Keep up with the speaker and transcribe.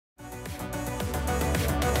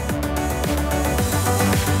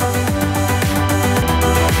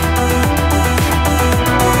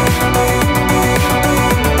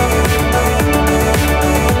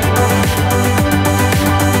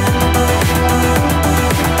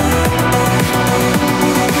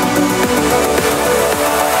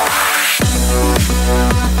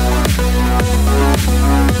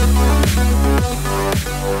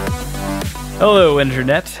Hello,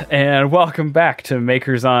 Internet, and welcome back to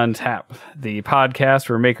Makers on Tap, the podcast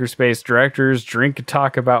where makerspace directors drink and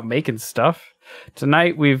talk about making stuff.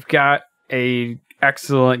 Tonight, we've got a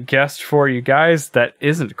excellent guest for you guys that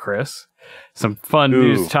isn't Chris. Some fun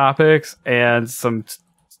news topics and some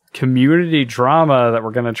community drama that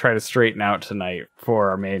we're going to try to straighten out tonight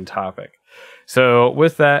for our main topic. So,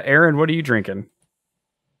 with that, Aaron, what are you drinking?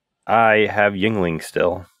 I have Yingling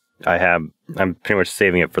still. I'm pretty much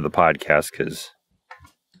saving it for the podcast because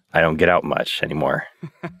I don't get out much anymore.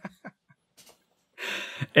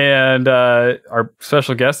 And our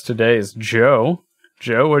special guest today is Joe.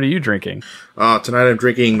 Joe, what are you drinking? Tonight I'm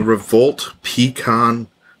drinking Revolt Pecan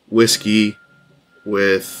whiskey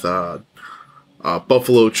with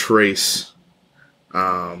Buffalo Trace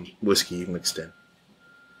whiskey mixed in.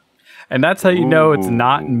 And that's how you know it's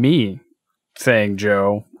not me saying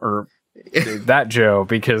Joe or that Joe,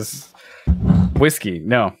 because whiskey,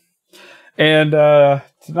 no. And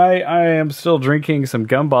tonight I am still drinking some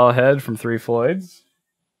Gumball Head from Three Floyds.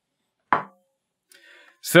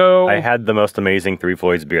 So I had the most amazing Three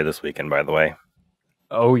Floyds beer this weekend, by the way.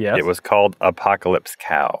 Oh, yes? It was called Apocalypse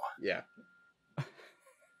Cow. Yeah.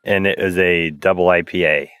 And it is a double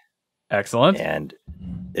IPA. Excellent. And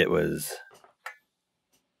it was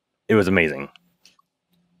amazing.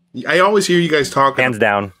 I always hear you guys talking. Hands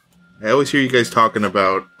down. I always hear you guys talking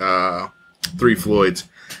about Three Floyds,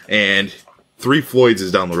 and Three Floyds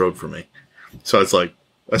is down the road for me. So it's like,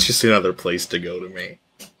 that's just another place to go to me.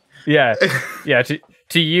 Yeah. Yeah.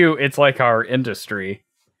 To you, it's like our industry.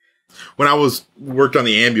 When I worked on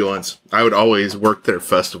the ambulance, I would always work their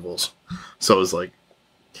festivals. So it was like,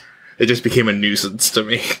 it just became a nuisance to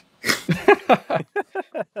me.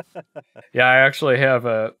 Yeah, I actually have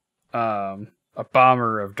a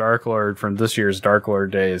bomber of Dark Lord from this year's Dark Lord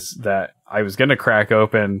days that I was going to crack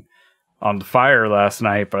open on the fire last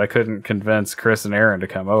night, but I couldn't convince Chris and Aaron to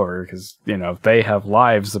come over because, you know, they have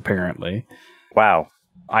lives apparently. Wow.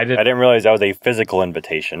 I didn't realize that was a physical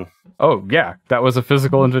invitation. Oh, yeah, that was a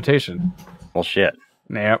physical invitation. Well, shit.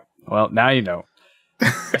 Yep. Well, now you know.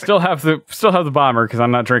 I still have the bomber because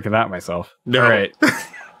I'm not drinking that myself. No. All right.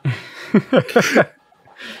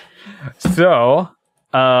 So,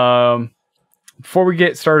 before we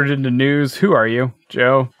get started into news, who are you,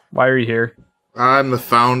 Joe? Why are you here? I'm the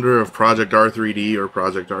founder of Project R3D, or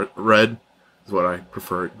Project Red, is what I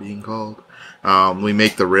prefer it being called. We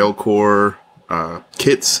make the railcore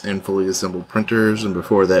kits and fully assembled printers, and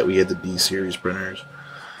before that we had the D-series printers.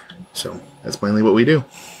 So that's mainly what we do.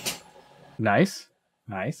 Nice.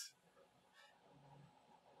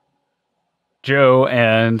 Joe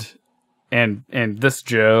and this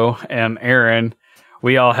Joe and Aaron,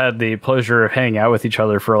 we all had the pleasure of hanging out with each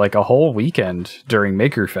other for like a whole weekend during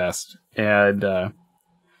Makerfest, and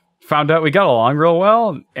found out we got along real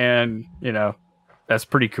well, and you know, that's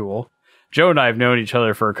pretty cool. Joe and I have known each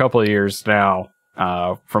other for a couple of years now,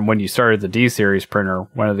 from when you started the D-series printer.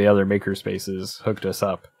 One of the other makerspaces hooked us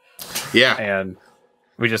up. Yeah. And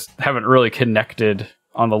we just haven't really connected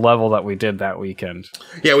on the level that we did that weekend.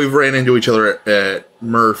 Yeah, we've ran into each other at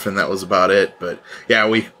Murph, and that was about it. But yeah,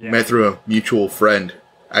 we met through a mutual friend.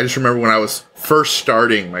 I just remember when I was first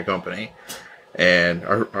starting my company, and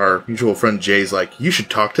our mutual friend Jay's like, you should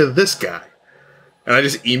talk to this guy. And I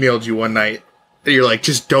just emailed you one night, and you're like,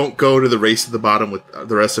 just don't go to the Race to the Bottom with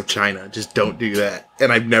the rest of China. Just don't do that.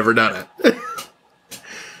 And I've never done it.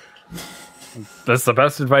 That's the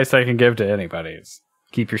best advice I can give to anybody, is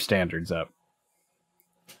keep your standards up.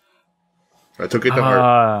 I took it to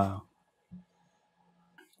heart.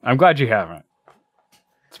 I'm glad you haven't.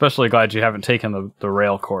 Especially glad you haven't taken the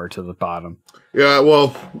railcore to the bottom. Yeah,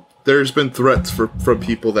 well, there's been threats from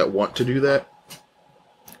people that want to do that.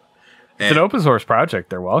 And it's an open source project.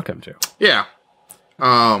 They're welcome to. Yeah.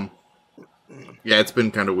 Yeah, it's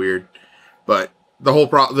been kind of weird. But the whole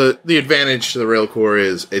the advantage to the railcore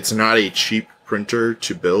is it's not a cheap printer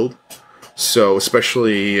to build. So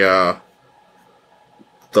especially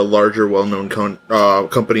the larger, well-known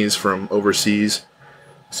companies from overseas,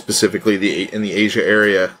 specifically in the Asia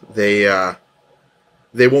area, they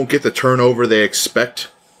won't get the turnover they expect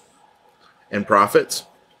and profits,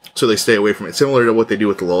 so they stay away from it. Similar to what they do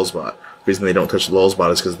with the Lulzbot. The reason they don't touch the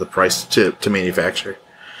Lulzbot is because of the price to manufacture.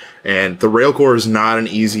 And the railcore is not an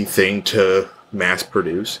easy thing to mass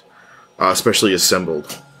produce, especially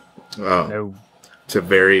assembled. No. It's a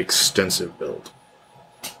very extensive build.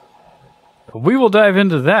 We will dive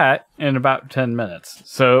into that in about 10 minutes.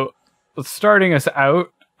 So, starting us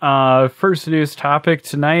out, first news topic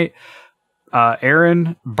tonight,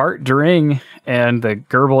 Aaron, Bart Dring, and the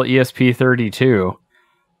Gerbil ESP32.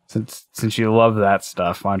 Since you love that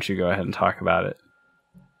stuff, why don't you go ahead and talk about it?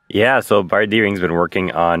 Yeah, so Bart Deering's been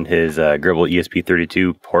working on his Gribble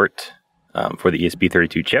ESP32 port for the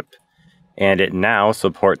ESP32 chip, and it now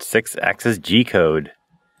supports 6-axis G-code.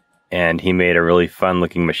 And he made a really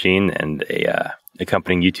fun-looking machine and a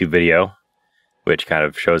accompanying YouTube video, which kind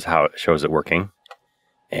of shows it working.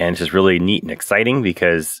 And it's just really neat and exciting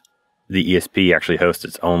because the ESP actually hosts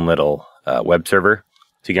its own little web server,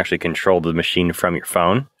 so you can actually control the machine from your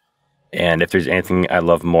phone. And if there's anything I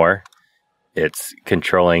love more, it's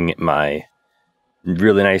controlling my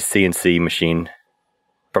really nice CNC machine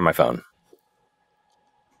from my phone.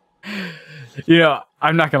 You know,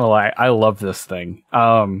 I'm not gonna lie, I love this thing.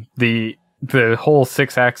 The whole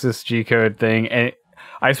 6-axis G-code thing, and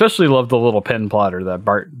I especially love the little pen plotter that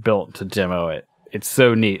Bart built to demo it. It's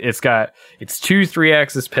so neat. It's 2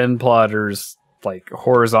 3-axis pen plotters like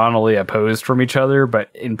horizontally opposed from each other, but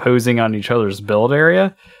imposing on each other's build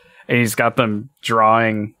area, and he's got them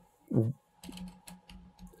drawing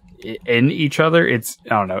in each other. I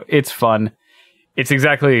don't know, it's fun. It's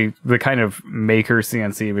exactly the kind of maker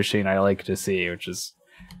CNC machine I like to see, which is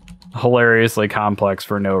hilariously complex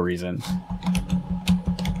for no reason.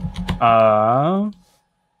 And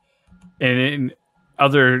in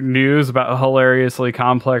other news about hilariously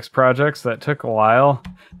complex projects that took a while,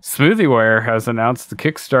 SmoothieWare has announced the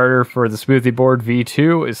Kickstarter for the Smoothie Board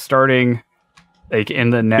V2 is starting like in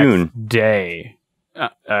the next day.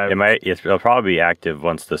 It'll probably be active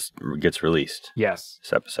once this gets released. Yes.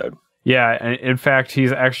 This episode. Yeah, in fact,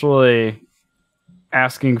 he's actually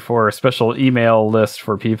asking for a special email list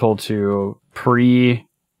for people to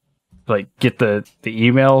get the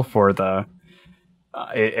email for the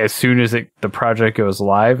as soon as the project goes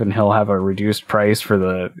live, and he'll have a reduced price for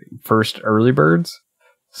the first early birds.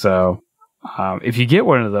 So if you get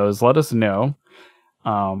one of those, let us know.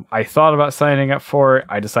 I thought about signing up for it.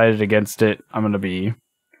 I decided against it. I'm going to be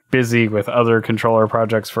busy with other controller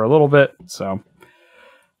projects for a little bit, so...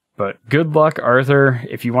 But good luck, Arthur.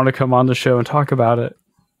 If you want to come on the show and talk about it,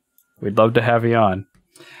 we'd love to have you on.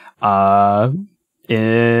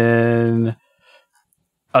 In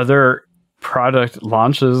other product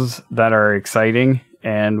launches that are exciting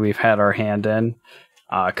and we've had our hand in,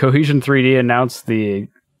 Cohesion 3D announced the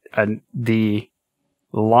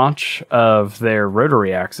launch of their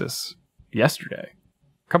rotary axis yesterday,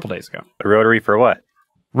 a couple days ago. A rotary for what?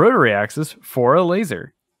 Rotary axis for a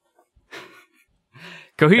laser.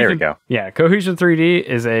 Cohesion, there we go. Yeah, Cohesion 3D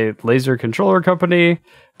is a laser controller company,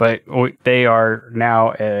 but they are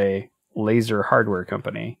now a laser hardware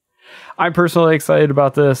company. I'm personally excited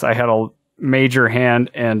about this. I had a major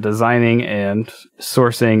hand in designing and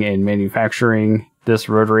sourcing and manufacturing this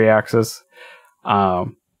rotary axis.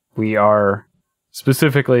 We are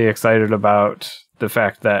specifically excited about the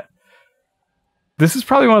fact that this is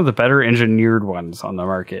probably one of the better engineered ones on the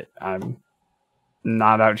market. I'm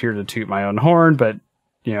not out here to toot my own horn, but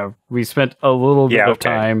you know, we spent a little bit of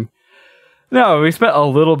time. No, we spent a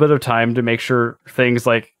little bit of time to make sure things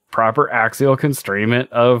like proper axial constrainment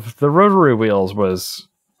of the rotary wheels was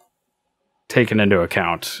taken into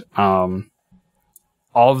account. All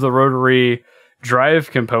of the rotary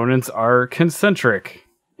drive components are concentric,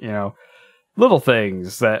 you know, little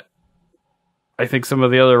things that I think some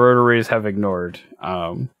of the other rotaries have ignored.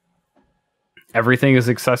 Everything is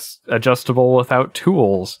adjustable without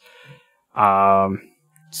tools.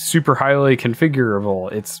 Super highly configurable.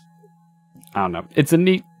 I don't know. It's a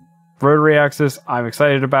neat rotary axis. I'm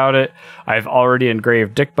excited about it. I've already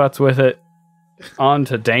engraved dick butts with it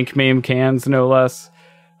onto dank meme cans, no less.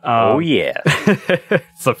 Oh yeah.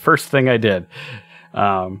 It's the first thing I did.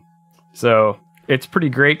 So it's pretty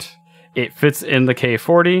great. It fits in the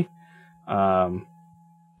K40.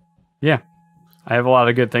 Yeah, I have a lot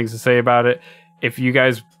of good things to say about it. If you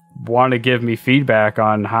guys want to give me feedback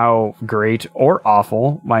on how great or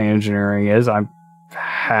awful my engineering is, I'm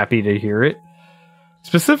happy to hear it.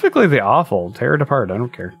 Specifically the awful. Tear it apart. I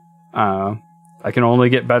don't care. I can only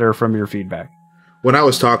get better from your feedback. When I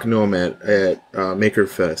was talking to him at Maker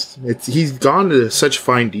Fest, he's gone to such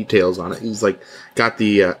fine details on it. He's like got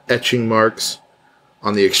the etching marks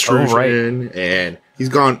on the extrusion, and he's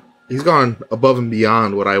gone above and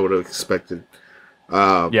beyond what I would have expected.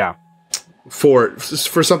 Yeah. For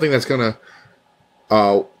something that's gonna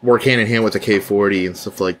work hand in hand with the K40 and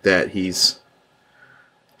stuff like that, he's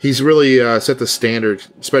really set the standard,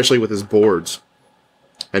 especially with his boards.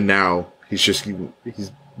 And now he's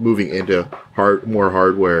moving into more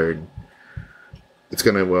hardware, and it's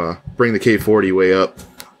gonna bring the K40 way up.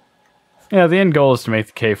 Yeah, the end goal is to make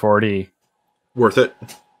the K40 worth it.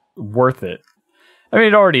 I mean,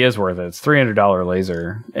 it already is worth it. It's $300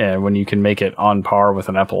 laser, and when you can make it on par with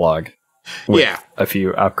an Epilogue. With a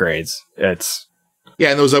few upgrades. Yeah,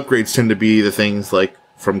 and those upgrades tend to be the things like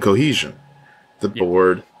from Cohesion, the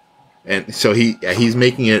board, and so he's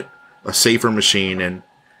making it a safer machine, and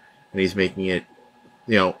he's making it,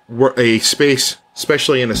 a space,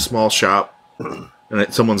 especially in a small shop and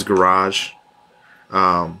at someone's garage.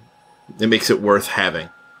 It makes it worth having.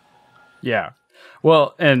 Yeah.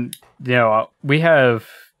 Well, and we have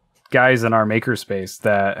guys in our makerspace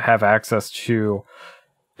that have access to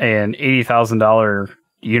an $80,000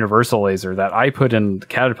 universal laser that I put in the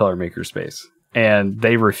Caterpillar makerspace, and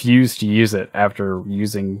they refuse to use it after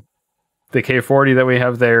using the K40 that we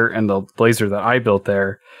have there and the laser that I built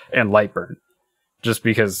there and Lightburn, just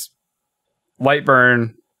because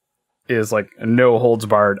Lightburn is like a no holds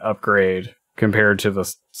barred upgrade compared to the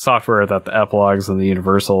software that the Epilogues and the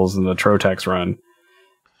Universals and the Trotex run.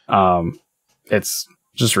 It's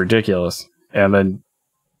just ridiculous. And then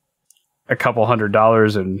a couple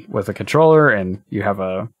 $100 and with a controller, and you have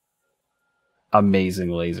a amazing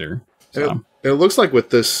laser. So. It looks like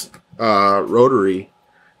with this rotary,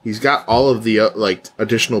 he's got all of the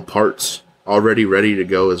additional parts already ready to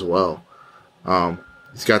go as well.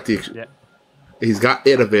 He's got he's got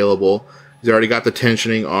it available. He's already got the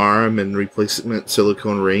tensioning arm and replacement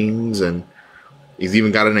silicone rings, and he's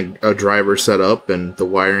even got a driver set up and the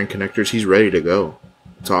wiring connectors. He's ready to go.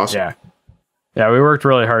 It's awesome. Yeah, we worked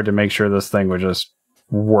really hard to make sure this thing would just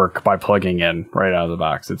work by plugging in right out of the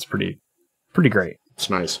box. It's pretty great. It's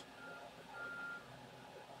nice.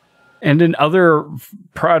 And in other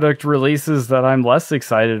product releases that I'm less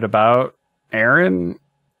excited about, Aaron?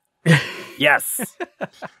 Yes.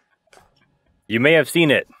 You may have seen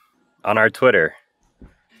it on our Twitter.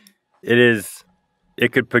 It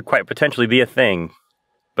could quite potentially be a thing,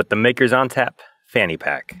 but the Makers on Tap fanny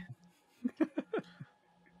pack.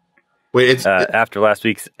 Wait, it's after last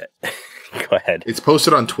week's. Go ahead. It's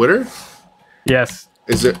posted on Twitter? Yes.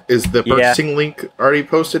 Is the purchasing link already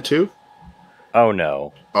posted too? Oh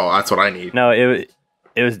no. Oh, that's what I need. No, it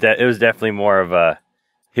was definitely more of a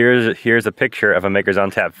here's a picture of a Makers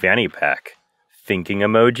on Tap fanny pack. Thinking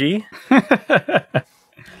emoji.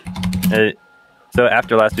 So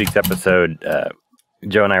after last week's episode,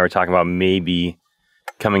 Joe and I were talking about maybe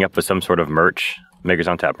coming up with some sort of merch, Makers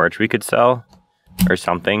on Tap merch we could sell or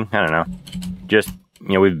something. I don't know. Just,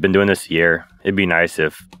 we've been doing this a year. It'd be nice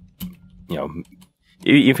if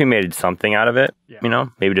we made something out of it,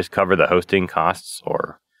 maybe just cover the hosting costs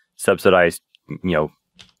or subsidized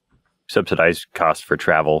costs for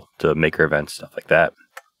travel to maker events, stuff like that.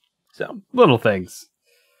 So little things.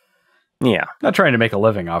 Yeah. Not trying to make a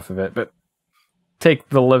living off of it, but take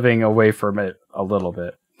the living away from it a little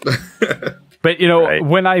bit. But, right.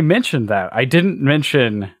 When I mentioned that, I didn't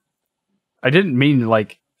mean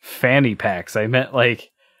like fanny packs. I meant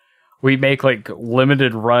like we make like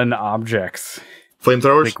limited run objects.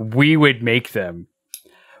 Flamethrowers? Like we would make them.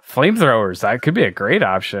 Flamethrowers, that could be a great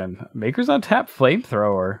option. Makers on Tap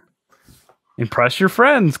flamethrower. Impress your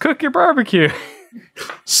friends. Cook your barbecue.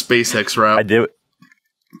 SpaceX route.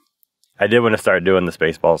 I did want to start doing the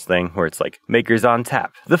Spaceballs thing where it's like Makers on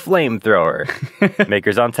Tap, the flamethrower.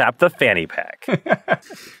 Makers on Tap, the fanny pack.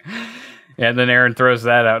 And then Aaron throws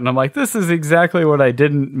that out, and I'm like, this is exactly what I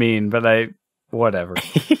didn't mean, but whatever.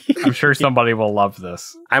 I'm sure somebody will love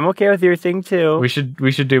this. I'm okay with your thing too. We should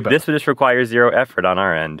do better. This would just require zero effort on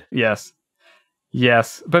our end. Yes.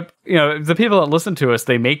 But the people that listen to us,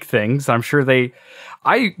 they make things. I'm sure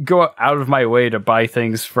I go out of my way to buy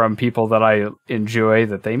things from people that I enjoy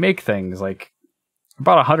that they make things. Like I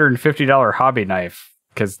bought a $150 hobby knife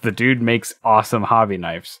because the dude makes awesome hobby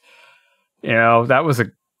knives.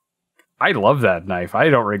 I love that knife. I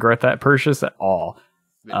don't regret that purchase at all.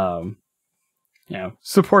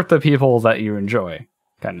 Support the people that you enjoy,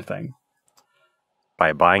 kind of thing.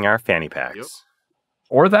 By buying our fanny packs. Yep.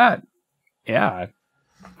 Or that. Yeah.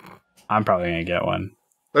 I'm probably going to get one.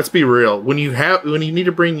 Let's be real. When you need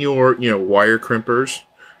to bring your, wire crimpers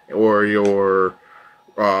or your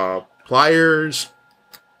pliers,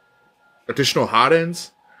 additional hot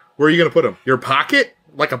ends, where are you going to put them? Your pocket?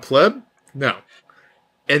 Like a pleb? No.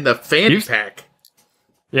 In the fanny pack.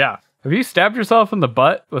 Yeah. Have you stabbed yourself in the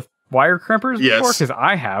butt with wire crimpers before? Yes. Because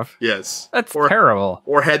I have. Yes. That's terrible.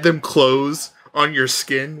 Or had them close on your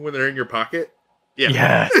skin when they're in your pocket? Yeah.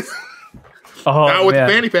 Yes. Oh, not with the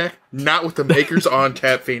fanny pack. Not with the Makers on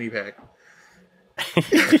Tap fanny pack.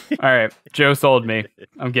 All right. Joe sold me.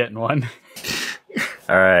 I'm getting one.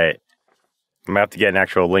 All right. I'm going to have to get an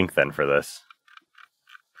actual link then for this.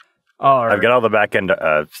 All right. I've got all the back end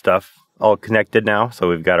stuff all connected now, so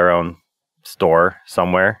we've got our own store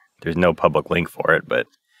somewhere. There's no public link for it, but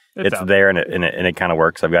it's there and it kind of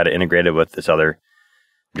works. I've got it integrated with this other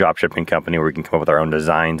drop shipping company where we can come up with our own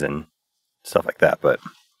designs and stuff like that. But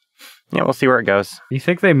yeah, we'll see where it goes. You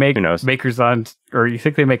think they make Who knows? makers on, or you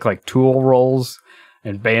think they make like tool rolls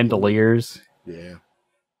and bandoliers? Yeah.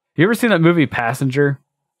 You ever seen that movie Passenger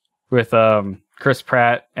with Chris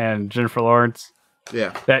Pratt and Jennifer Lawrence?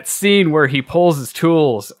 Yeah. That scene where he pulls his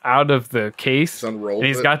tools out of the case and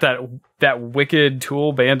he's it. got that wicked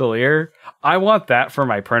tool bandolier. I want that for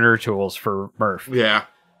my printer tools for Murph. Yeah.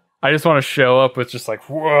 I just want to show up with just like,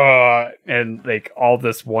 whoa, and like all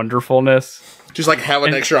this wonderfulness. Just like have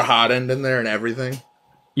an extra hot end in there and everything.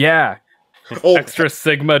 Yeah. Oh, Extra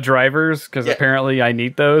Sigma drivers, because apparently I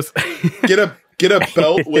need those. get a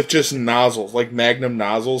belt with just nozzles, like Magnum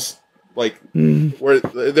nozzles. Like, where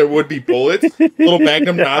there would be bullets. Little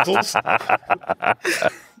Magnum nozzles.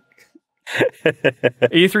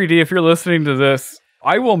 E3D, if you're listening to this,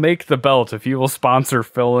 I will make the belt if you will sponsor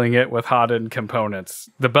filling it with hot end components.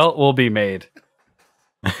 The belt will be made.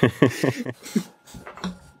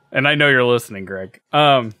 And I know you're listening, Greg.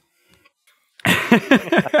 That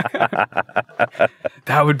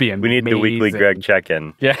would be amazing. We need the weekly Greg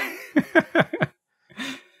check-in. Yeah.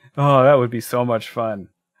 Oh, that would be so much fun.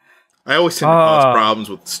 I always tend to cause problems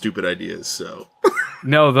with stupid ideas, so.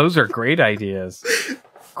 No, those are great ideas.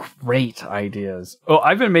 Great ideas. Oh,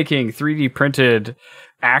 I've been making 3D printed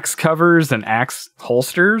axe covers and axe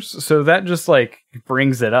holsters, so that just like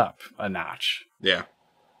brings it up a notch. Yeah.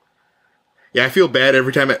 Yeah, I feel bad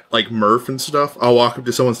every time at like Murph and stuff. I'll walk up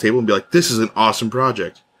to someone's table and be like, "This is an awesome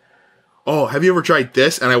project. Oh, have you ever tried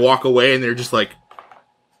this?" And I walk away and they're just like,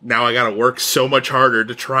 "Now I gotta work so much harder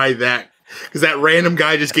to try that because that random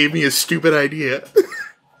guy just gave me a stupid idea."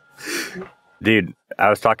 Dude, I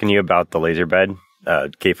was talking to you about the laser bed,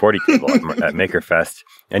 K40 cable at Makerfest,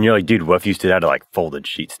 and you're like, "Dude, what if you stood out of like folded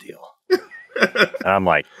sheet steel?" And I'm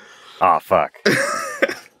like, "Oh fuck."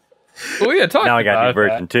 Well, yeah, now I got new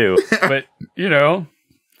version too. But you know,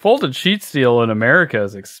 folded sheet steel in America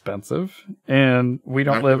is expensive, and we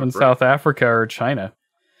don't live in South Africa or China.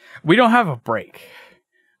 We don't have a break.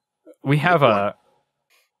 We have I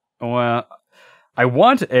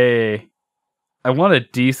want a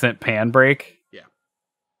decent pan brake. Yeah.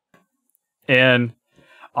 And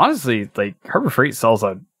honestly, like Harbor Freight sells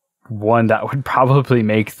one that would probably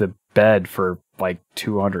make the bed for like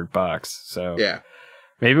 $200. So yeah.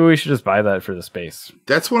 Maybe we should just buy that for the space.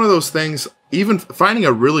 That's one of those things, even finding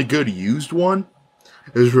a really good used one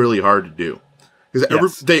is really hard to do.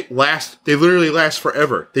 Because they literally last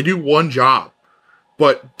forever. They do one job,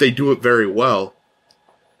 but they do it very well.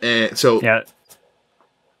 And so, yeah.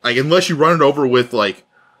 Like, unless you run it over with, like,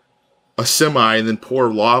 a semi and then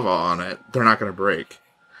pour lava on it, they're not going to break.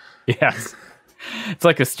 Yeah. It's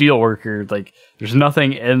like a steel worker. Like, there's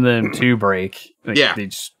nothing in them to break. Like, yeah.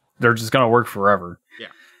 They're just going to work forever.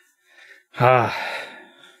 Yeah.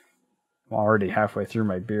 I'm already halfway through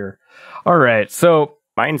my beer. All right, so...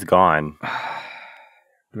 Mine's gone.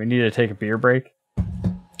 Do we need to take a beer break?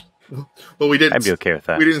 Well, we didn't. I'd be okay with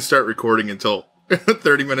that. We didn't start recording until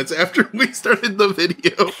 30 minutes after we started the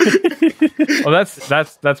video. Well,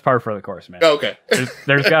 that's par for the course, man. Okay.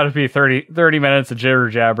 There's got to be 30 minutes of jibber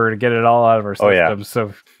jabber to get it all out of our system. Oh, yeah.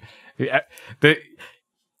 So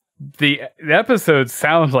the episodes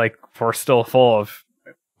sound like we're still full of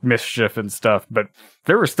mischief and stuff, but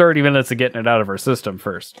there was 30 minutes of getting it out of our system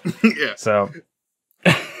first. Yeah. So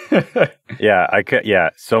yeah,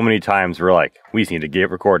 so many times we're like, we just need to get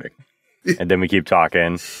recording. And then we keep talking,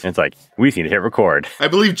 and it's like, we just need to hit record. I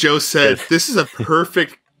believe Joe said, this is a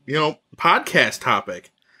perfect, podcast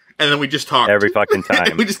topic. And then we just talked. Every fucking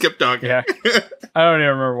time. We just kept talking. Yeah. I don't even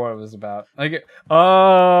remember what it was about. Like, we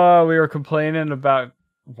were complaining about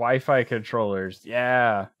Wi-Fi controllers.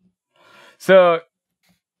 Yeah. So,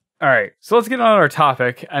 all right. So let's get on our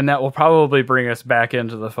topic, and that will probably bring us back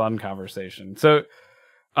into the fun conversation. So,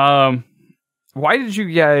 why did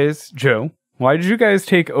you guys, Joe? Why did you guys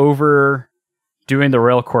take over doing the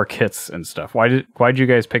railcore kits and stuff? Why did you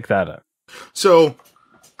guys pick that up? So,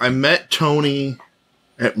 I met Tony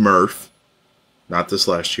at Murph, not this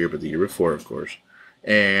last year, but the year before, of course.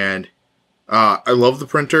 And I love the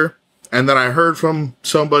printer. And then I heard from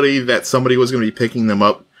somebody that somebody was going to be picking them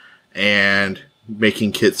up and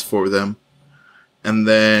making kits for them. And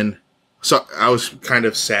then, so I was kind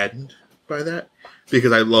of saddened by that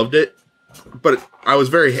because I loved it. But I was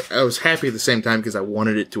happy at the same time because I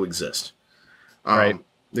wanted it to exist. Right.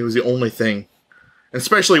 It was the only thing. And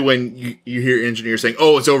especially when you hear engineers saying,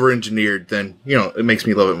 "Oh, it's over-engineered," then, it makes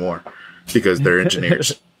me love it more because they're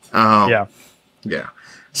engineers. Yeah. Yeah.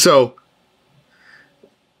 So,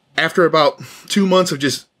 after about 2 months of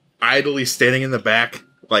just idly standing in the back,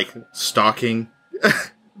 like, stalking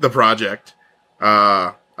the project,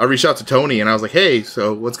 I I reached out to Tony and I was like, hey,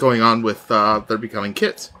 so what's going on with they're becoming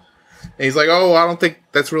kits? And he's like, oh, I don't think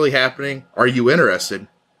that's really happening. Are you interested?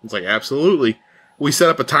 It's like, absolutely. We set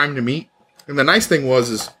up a time to meet. And the nice thing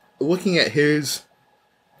is looking at his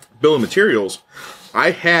bill of materials, I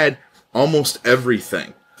had almost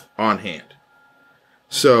everything on hand.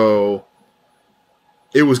 So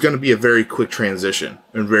it was going to be a very quick transition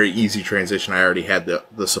and very easy transition. I already had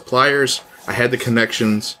the suppliers. I had the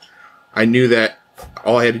connections. I knew that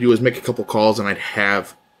all I had to do was make a couple calls and I'd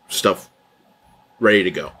have stuff ready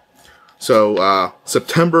to go. So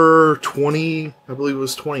September 20, I believe it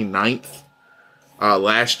was 29th,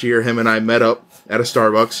 last year, him and I met up at a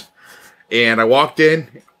Starbucks. And I walked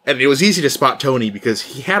in, and it was easy to spot Tony because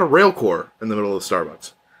he had a railcore in the middle of the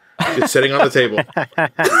Starbucks. Just sitting on the table.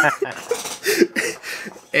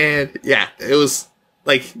 And yeah, it was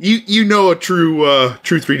like, you know a true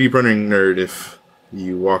 3D printing nerd if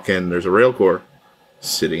you walk in, there's a railcore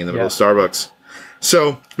sitting in the middle of Starbucks.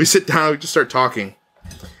 So we sit down, we just start talking.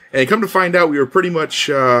 And come to find out, we were pretty much,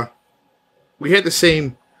 we had the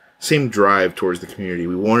same drive towards the community.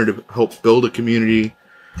 We wanted to help build a community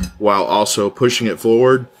while also pushing it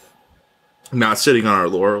forward, not sitting on our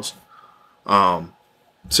laurels.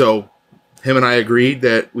 So him and I agreed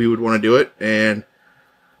that we would want to do it, and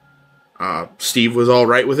Steve was all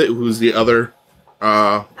right with it, who's the other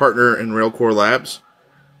partner in Railcore Labs.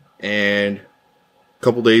 And a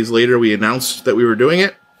couple days later, we announced that we were doing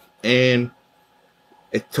it, and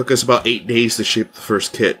it took us about 8 days to ship the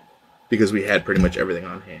first kit because we had pretty much everything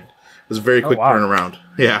on hand. It was a very quick turnaround.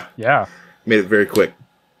 Yeah. Yeah. Made it very quick.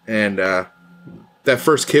 And that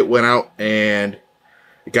first kit went out, and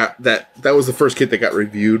it got that was the first kit that got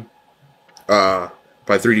reviewed by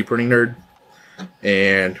 3D Printing Nerd.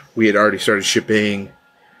 And we had already started shipping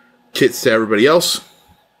kits to everybody else.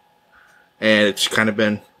 And it's kind of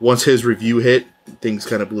been, once his review hit, things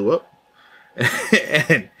kind of blew up.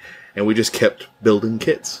 and we just kept building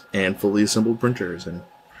kits and fully assembled printers and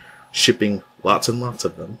shipping lots and lots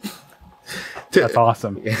of them. That's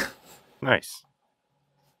awesome. Yeah. Nice.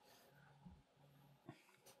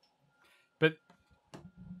 But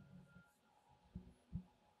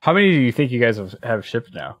how many do you think you guys have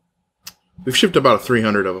shipped now? We've shipped about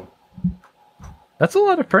 300 of them. That's a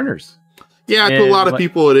lot of printers. Yeah, to a lot of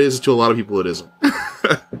people it is. To a lot of people it isn't.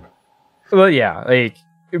 Well, yeah,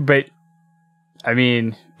 but I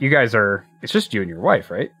mean, you guys are. It's just you and your wife,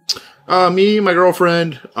 right? Me, my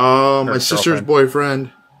girlfriend, my sister's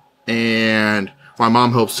boyfriend, and my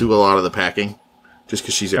mom helps do a lot of the packing, just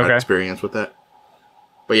because she's got experience with that.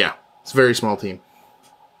 But yeah, it's a very small team.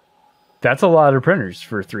 That's a lot of printers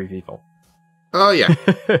for 3 people. Oh yeah,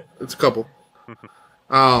 it's a couple.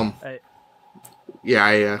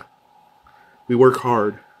 Yeah, we work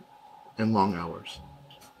hard and long hours.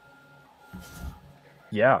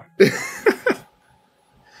 Yeah.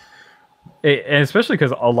 And especially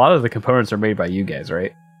because a lot of the components are made by you guys,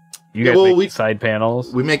 right? You guys make the side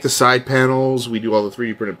panels. We make the side panels. We do all the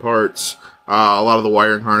 3D printed parts. A lot of the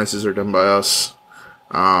wiring harnesses are done by us.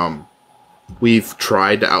 We've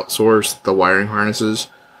tried to outsource the wiring harnesses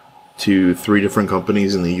to 3 different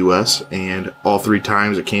companies in the U.S., and all 3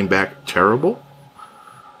 times it came back terrible.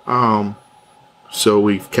 So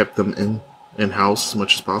we've kept them in-house as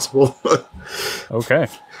much as possible. Okay.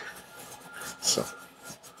 So,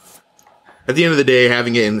 at the end of the day,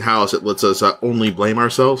 having it in-house, it lets us only blame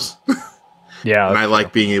ourselves. Yeah. And I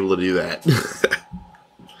like being able to do that.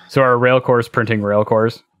 So are railcores printing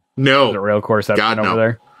railcores? No. Is it railcore setup over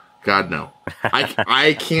there? God, no.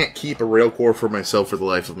 I can't keep a railcore for myself for the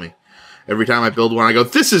life of me. Every time I build one, I go,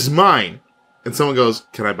 this is mine. And someone goes,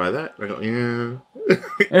 can I buy that? And I go, yeah.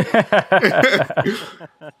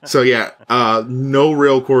 So yeah, no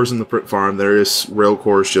railcores in the print farm. There is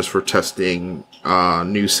railcores just for testing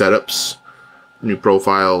new setups, new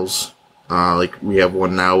profiles. Like we have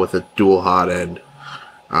one now with a dual hot end.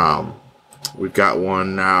 We've got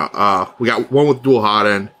one now. We got one with dual hot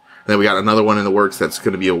end. And then we got another one in the works that's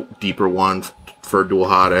going to be a deeper one for a dual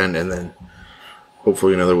hot end. And then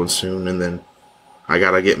hopefully another one soon. And then I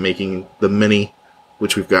got to get making the mini,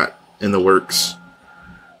 which we've got in the works.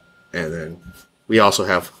 And then we also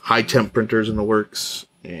have high temp printers in the works.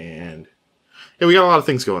 And yeah, we got a lot of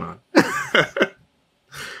things going on.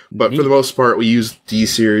 But for the most part, we use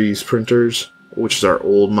D-series printers, which is our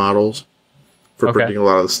old models, for printing a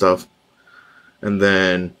lot of the stuff. And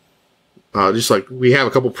then just like we have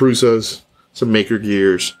a couple Prusas, some Maker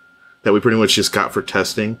Gears that we pretty much just got for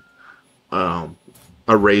testing.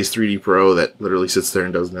 A Raise 3D Pro that literally sits there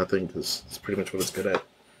and does nothing because it's pretty much what it's good at.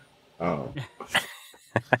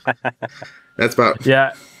 That's about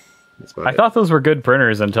That's about I it. thought those were good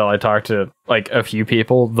printers until I talked to like a few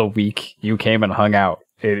people the week you came and hung out.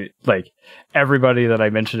 Like everybody that I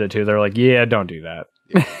mentioned it to, they're like, "Yeah, don't do that."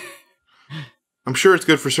 I'm sure it's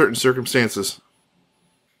good for certain circumstances.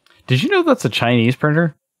 Did you know that's a Chinese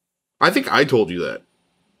printer? I think I told you that.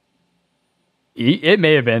 It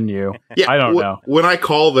may have been you. Yeah, I don't know. When I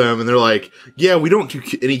call them and they're like, "Yeah, we don't do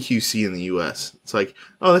any QC in the U.S." It's like,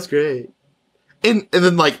 "Oh, that's great." And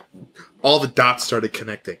then like all the dots started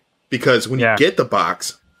connecting because when you get the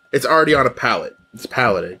box, it's already on a pallet. It's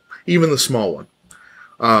palleted, even the small one.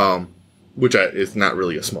 Which is not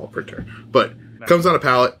really a small printer, but comes on a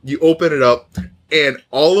pallet. You open it up, and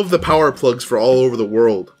all of the power plugs for all over the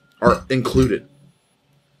world are included.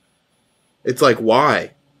 It's like,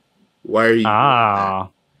 why? Why are you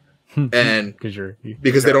doing that? And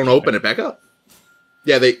because they don't open it back up.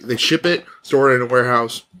 Yeah, they ship it, store it in a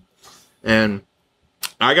warehouse, and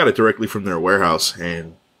I got it directly from their warehouse.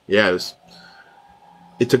 And yeah,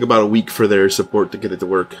 it took about a week for their support to get it to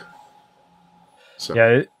work. So.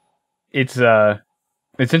 Yeah, it's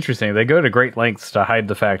interesting. They go to great lengths to hide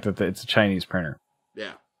the fact that it's a Chinese printer.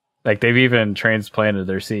 Yeah. Like they've even transplanted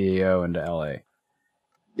their CEO into LA.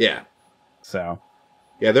 Yeah. So.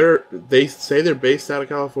 Yeah, they say they're based out of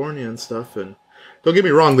California and stuff. And don't get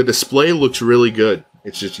me wrong, the display looks really good.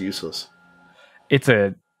 It's just useless. It's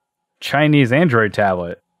a Chinese Android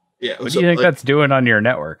tablet. Yeah. What do you think that's doing on your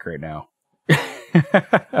network right now?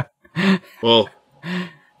 Well,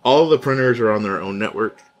 all of the printers are on their own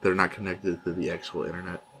network. They're not connected to the actual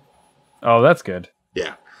internet. Oh, that's good.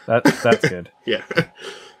 Yeah. That's good. Yeah.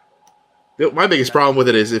 My biggest problem with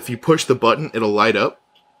it is if you push the button, it'll light up.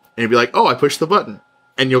 And you'll be like, oh, I pushed the button.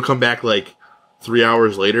 And you'll come back like 3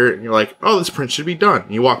 hours later and you're like, oh, this print should be done.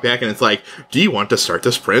 And you walk back and it's like, do you want to start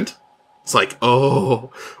this print? It's like,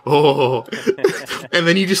 oh. And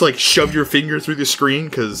then you just like shove your finger through the screen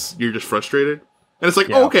because you're just frustrated. And it's like,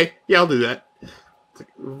 oh, okay. Yeah, I'll do that. It's like,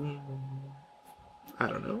 I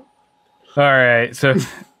don't know. All right. So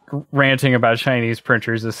ranting about Chinese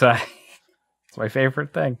printers aside, it's my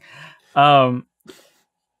favorite thing.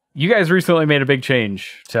 You guys recently made a big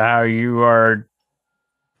change to how you are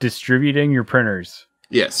distributing your printers.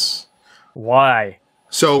 Yes. Why?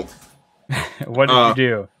 So, what did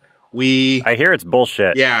you do? I hear it's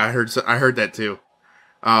bullshit. Yeah, I heard that too.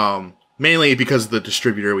 Mainly because the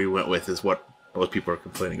distributor we went with is what most people are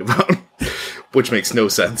complaining about, which makes no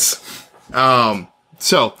sense.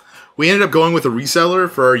 So we ended up going with a reseller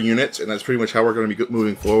for our units, and that's pretty much how we're going to be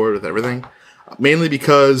moving forward with everything. Mainly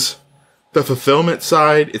because the fulfillment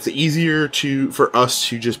side, it's easier for us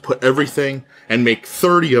to just put everything and make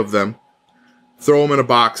 30 of them, throw them in a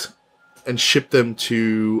box, and ship them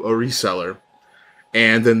to a reseller.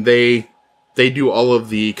 And then they do all of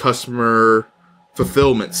the customer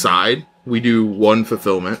fulfillment side. We do one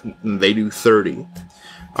fulfillment, and they do 30,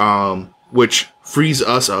 which frees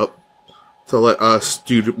us up to let us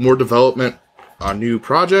do more development on new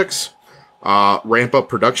projects, ramp up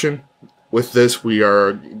production. With this, we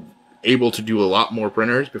are able to do a lot more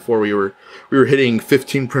printers. Before we were hitting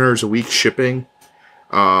 15 printers a week shipping.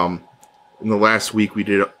 In the last week, we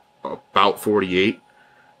did about 48.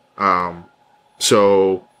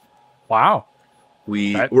 So, wow,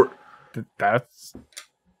 that's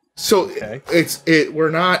so okay. We're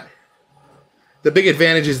not. The big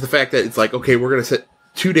advantage is the fact that it's like, okay, we're gonna set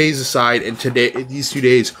 2 days aside, and these 2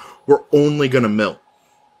 days we're only gonna mill.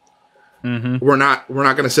 Mm-hmm. We're not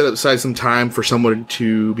gonna set aside some time for someone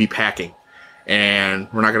to be packing, and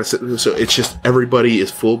we're not gonna so it's just everybody is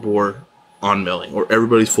full bore on milling, or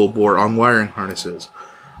everybody's full bore on wiring harnesses.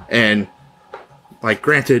 And like,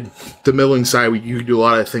 granted, the milling side, you can do a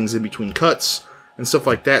lot of things in between cuts and stuff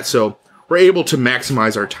like that, so we're able to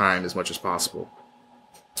maximize our time as much as possible.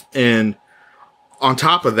 And on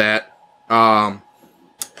top of that,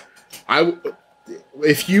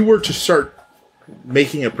 if you were to start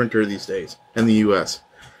making a printer these days in the US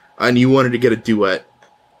and you wanted to get a duet,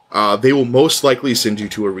 they will most likely send you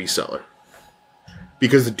to a reseller,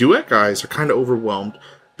 because the duet guys are kind of overwhelmed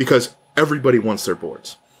because everybody wants their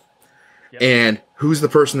boards. Yep. And who's the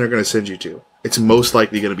person they're going to send you to? It's most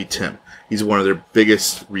likely going to be Tim. He's one of their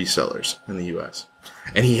biggest resellers in the US,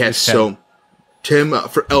 and he has Tim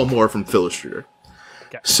for Elmore from Philistreator.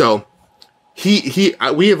 Okay. So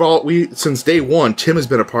we since day one, Tim has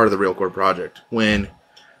been a part of the railcore project. When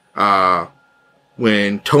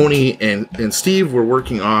Tony and Steve were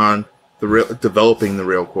working on developing the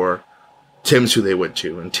railcore, Tim's who they went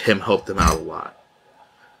to, and Tim helped them out a lot.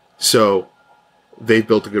 So they've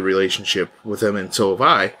built a good relationship with him, and so have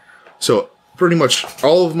I. So pretty much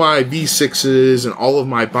all of my V6s and all of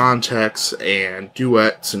my Bontecs and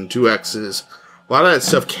Duets and 2Xs, A lot of that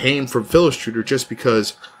stuff came from Phillistruder just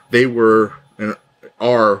because they were and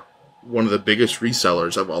are one of the biggest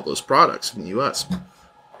resellers of all those products in the U.S.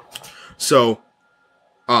 So,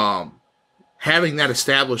 having that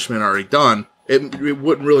establishment already done, it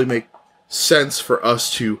wouldn't really make sense for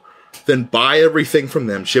us to then buy everything from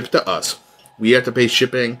them, ship it to us. We have to pay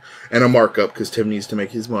shipping and a markup because Tim needs to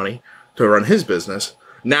make his money to run his business.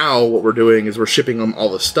 Now what we're doing is we're shipping him all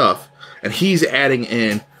the stuff, and he's adding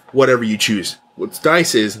in whatever you choose. What's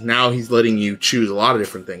nice is now he's letting you choose a lot of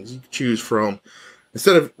different things. You can choose from,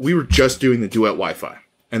 instead of, we were just doing the Duet Wi-Fi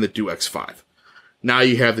and the DuX5. Now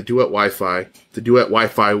you have the Duet Wi-Fi, the Duet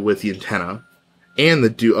Wi-Fi with the antenna, and the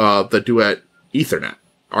Duet Ethernet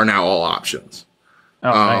are now all options.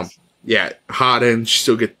 Oh, nice. Yeah, hot end,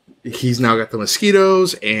 he's now got the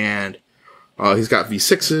mosquitoes, and he's got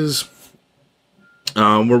V6s.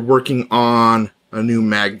 We're working on a new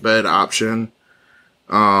magbed option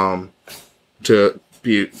to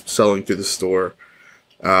be selling through the store.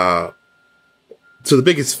 So the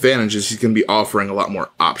biggest advantage is he's going to be offering a lot more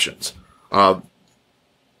options. The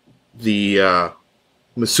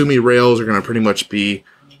Masumi rails are going to pretty much be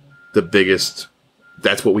the biggest.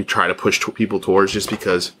 That's what we try to push people towards, just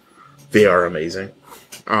because they are amazing.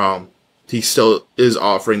 He still is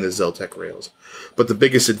offering the Zeltec rails. But the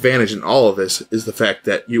biggest advantage in all of this is the fact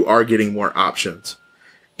that you are getting more options.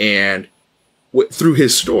 And through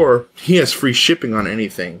his store, he has free shipping on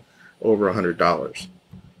anything over $100.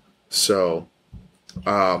 So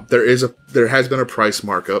there has been a price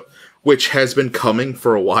markup, which has been coming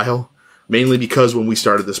for a while, mainly because when we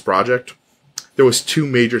started this project, there was two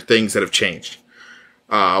major things that have changed.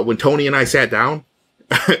 When Tony and I sat down,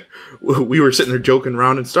 we were sitting there joking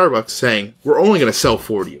around in Starbucks saying, we're only going to sell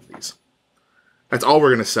 40 of these. That's all we're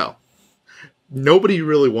going to sell. Nobody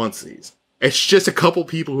really wants these. It's just a couple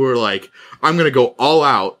people who are like, I'm going to go all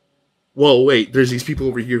out. Well, wait, there's these people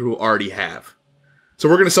over here who already have. So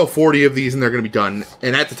we're going to sell 40 of these and they're going to be done.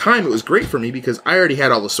 And at the time, it was great for me because I already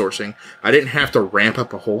had all the sourcing. I didn't have to ramp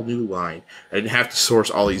up a whole new line. I didn't have to source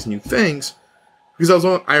all these new things because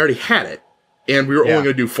I already had it. And we were only going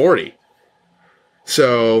to do 40.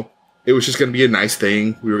 So it was just going to be a nice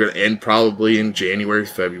thing. We were going to end probably in January,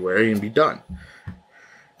 February, and be done.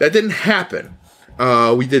 That didn't happen.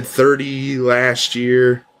 We did 30 last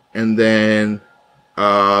year, and then,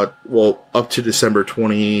 up to December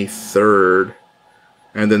 23rd,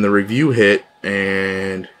 and then the review hit,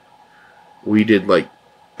 and we did,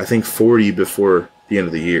 I think 40 before the end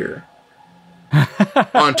of the year.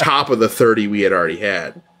 On top of the 30 we had already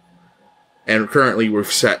had. And currently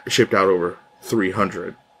we've shipped out over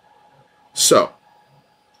 300. So,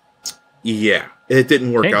 yeah, it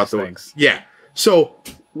didn't work out the way. Yeah. So,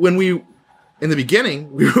 when in the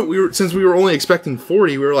beginning, we were since we were only expecting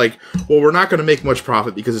 40, we were like, well, we're not going to make much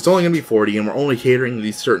profit because it's only going to be 40 and we're only catering to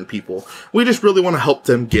these certain people. We just really want to help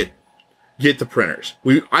them get the printers.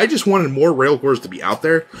 I just wanted more railcores to be out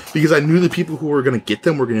there because I knew the people who were going to get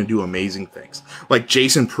them were going to do amazing things. Like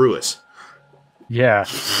Jason Pruis. Yeah.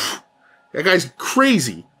 That guy's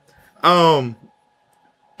crazy. And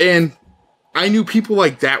I knew people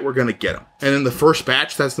like that were going to get them. And in the first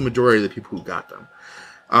batch, that's the majority of the people who got them.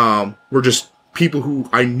 Were just people who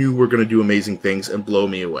I knew were going to do amazing things and blow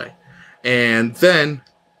me away. And then,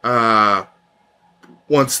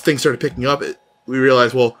 once things started picking up, we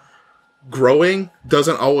realized, well, growing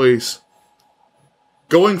doesn't always...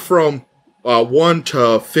 Going from 1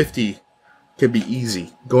 to 50 can be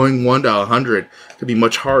easy. Going 1 to 100 can be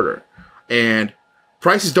much harder. And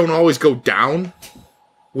prices don't always go down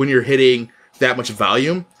when you're hitting that much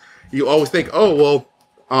volume. You always think, oh, well,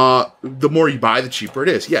 the more you buy, the cheaper it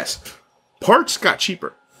is. Yes, parts got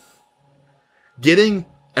cheaper. Getting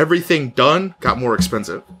everything done got more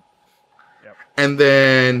expensive. Yep. And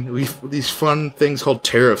then these fun things called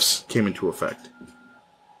tariffs came into effect.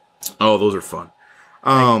 Oh, those are fun.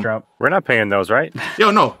 We're not paying those, right?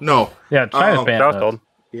 No. Yeah, China's paying those.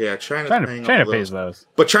 Yeah, China pays those.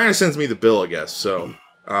 But China sends me the bill, I guess. So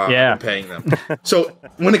I'm paying them. So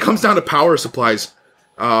when it comes down to power supplies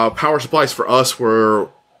for us were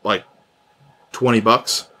like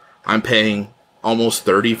 $20. I'm paying almost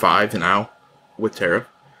 $35 now with tariff.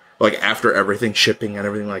 Like after everything, shipping and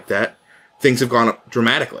everything like that, things have gone up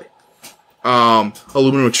dramatically.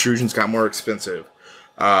 Aluminum extrusions got more expensive.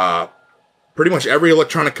 Pretty much every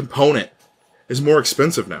electronic component is more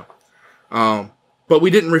expensive now. But we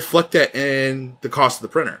didn't reflect that in the cost of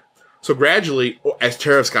the printer. So gradually, as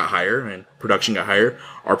tariffs got higher and production got higher,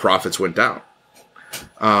 our profits went down.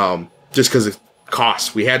 Just because of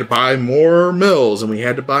costs. We had to buy more mills, and we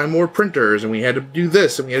had to buy more printers, and we had to do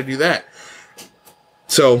this, and we had to do that.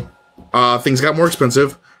 So things got more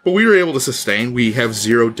expensive, but we were able to sustain. We have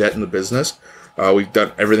zero debt in the business. We've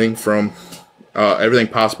done everything from everything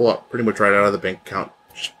possible, pretty much right out of the bank account.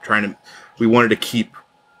 We wanted to keep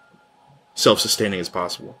self-sustaining as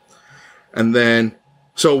possible. And then,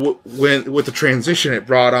 so with the transition, it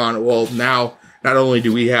brought on, well, now not only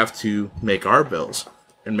do we have to make our bills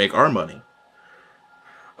and make our money,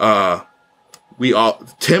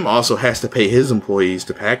 Tim also has to pay his employees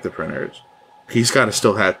to pack the printers. He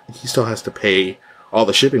still has to pay all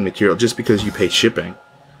the shipping material. Just because you pay shipping,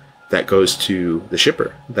 that goes to the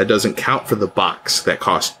shipper. That doesn't count for the box that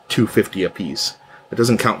costs $2.50 a piece. It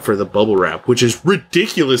doesn't count for the bubble wrap, which is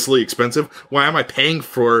ridiculously expensive. Why am I paying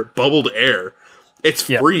for bubbled air? It's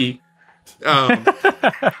free. They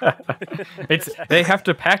have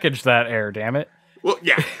to package that air, damn it. Well,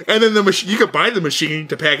 yeah. And then you could buy the machine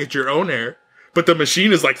to package your own air, but the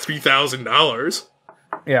machine is like $3,000.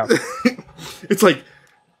 Yeah. It's like,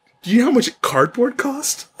 do you know how much cardboard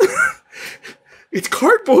costs? It's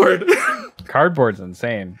cardboard. Cardboard's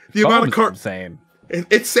insane. The amount of insane.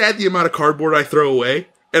 It's sad the amount of cardboard I throw away,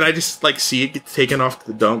 and I just like see it get taken off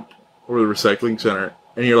to the dump or the recycling center,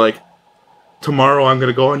 and you're like, tomorrow I'm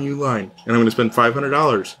gonna go on Uline and I'm gonna spend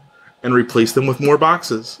 $500 and replace them with more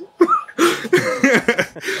boxes.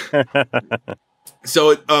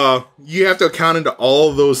 So you have to account into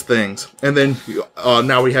all of those things, and then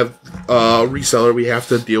now we have a reseller we have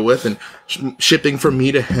to deal with, and shipping from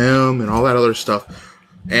me to him, and all that other stuff.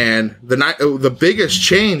 And the biggest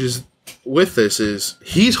change is with this is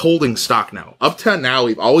he's holding stock now. Up to now,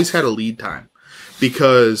 we've always had a lead time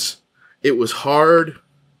because it was hard.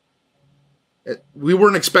 We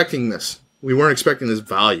weren't expecting this. We weren't expecting this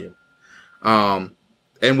volume, and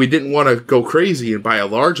we didn't want to go crazy and buy a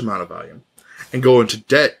large amount of volume and go into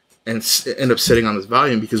debt and end up sitting on this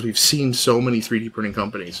volume because we've seen so many 3D printing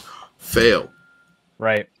companies fail.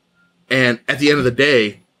 Right. And at the end of the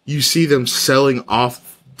day, you see them selling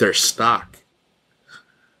off their stock.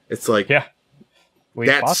 It's like, yeah, we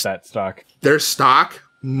bought that stock. Their stock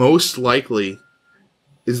most likely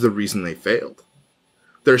is the reason they failed.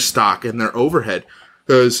 Their stock and their overhead.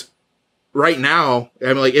 Because right now, I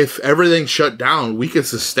mean, like, if everything shut down, we could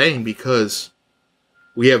sustain because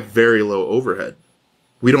we have very low overhead.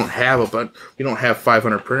 We don't have we don't have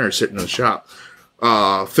 500 printers sitting in the shop.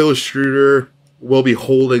 Phil Extruder will be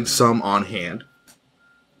holding some on hand.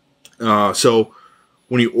 So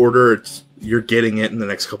when you order, you're getting it in the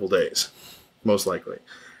next couple days, most likely.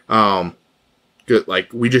 Good.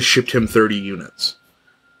 Like, we just shipped him 30 units.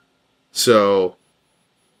 So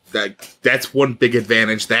that's one big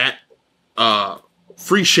advantage. That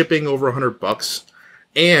free shipping over $100,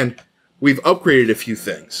 and we've upgraded a few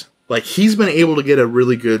things. Like, he's been able to get a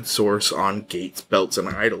really good source on gates, belts, and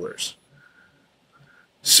idlers.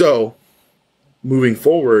 So, moving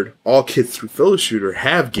forward, all kits through Phil Extruder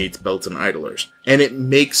have gates, belts, and idlers. And it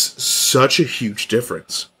makes such a huge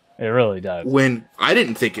difference. It really does. When I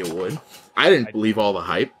didn't think it would. I didn't believe all the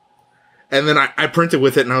hype. And then I printed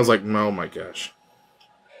with it, and I was like, oh my gosh.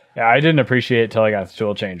 Yeah, I didn't appreciate it till I got the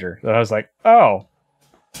tool changer. Then I was like, oh.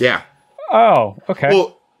 Yeah. Oh, okay.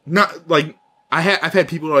 Well, not like I've had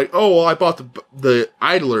people like, oh, well, I bought the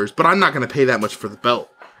idlers, but I'm not going to pay that much for the belt.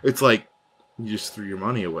 It's like, you just threw your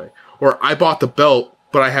money away. Or I bought the belt,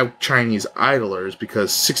 but I have Chinese idlers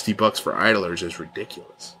because $60 for idlers is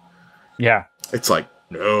ridiculous. Yeah. It's like,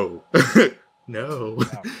 no. No.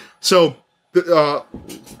 So the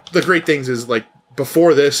great things is, like,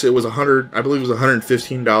 before this, it was I believe it was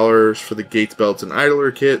 $115 for the gates, belts, and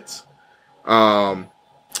idler kits.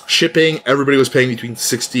 Shipping, everybody was paying between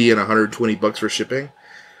 $60 and $120 for shipping,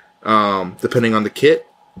 depending on the kit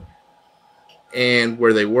and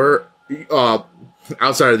where they were.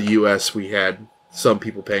 Outside of the U.S., we had some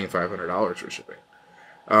people paying $500 for shipping.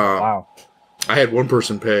 Wow. I had one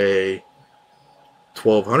person pay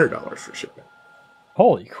 $1,200 for shipping.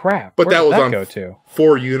 Holy crap. But that was on go to?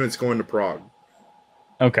 4 units going to Prague.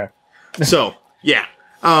 Okay. So, yeah.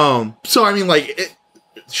 So, I mean, like,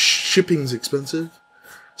 shipping's expensive.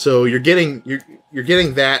 So you're getting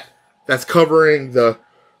that. That's covering the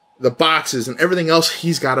boxes and everything else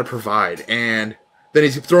he's got to provide. And then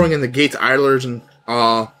he's throwing in the gates, idlers, and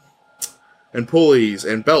pulleys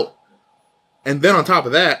and belt. And then on top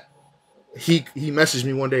of that, he messaged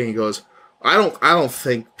me one day and he goes, I don't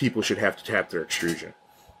think people should have to tap their extrusion.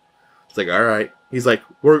 It's like, all right. He's like,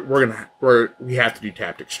 we have to do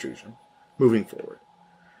tapped extrusion moving forward.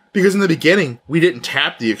 Because in the beginning, we didn't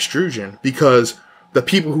tap the extrusion because the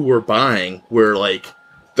people who were buying were like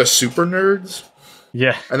the super nerds.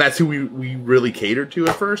 Yeah. And that's who we really catered to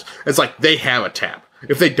at first. It's like, they have a tap.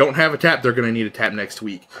 If they don't have a tap, they're going to need a tap next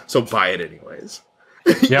week. So buy it anyways.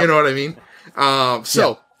 You know what I mean?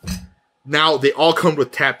 Now they all come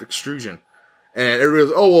with tapped extrusion. And everybody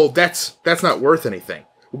goes, oh, well, that's not worth anything.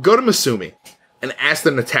 Well, go to Misumi and ask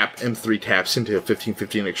them to tap M3 taps into a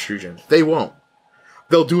 1515 extrusion. They won't.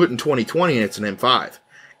 They'll do it in 2020 and it's an M5.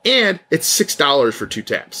 And it's $6 for 2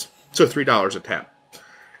 taps. So $3 a tap.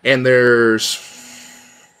 And there's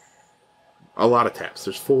a lot of taps.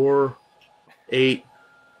 There's 4, 8,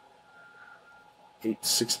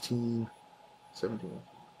 16, 17,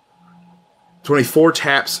 24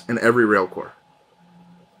 taps in every railcore.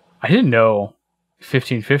 I didn't know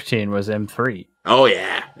 1515 was M3. Oh,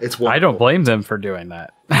 yeah. It's wonderful. I don't blame them for doing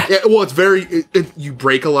that. Yeah, well, it's very... you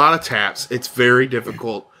break a lot of taps. It's very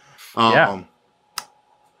difficult. By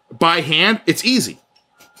hand, it's easy.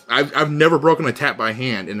 I've never broken a tap by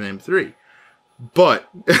hand in an M3. But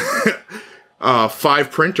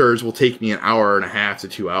 5 printers will take me an hour and a half to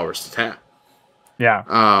 2 hours to tap.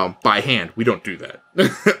 Yeah. By hand. We don't do that.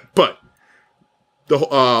 But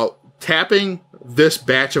the tapping this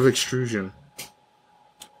batch of extrusion,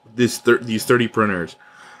 these 30 printers,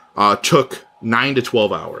 took 9 to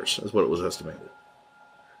 12 hours, is what it was estimated,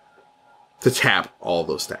 to tap all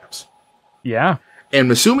those taps. Yeah.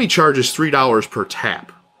 And Misumi charges $3 per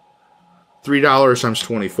tap. $3 times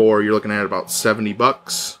 24, you're looking at about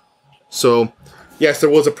 $70. So, yes, there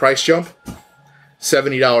was a price jump.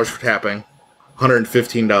 $70 for tapping,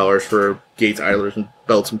 $115 for gates, idlers, and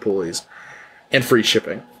belts and pulleys, and free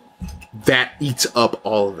shipping. That eats up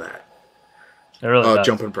all of that. It really does.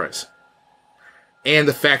 Jump in price. And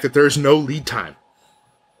the fact that there's no lead time.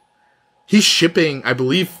 He's shipping, I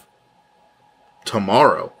believe,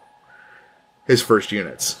 tomorrow, his first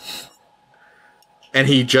units. And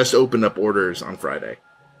he just opened up orders on Friday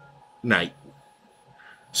night.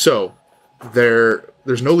 So,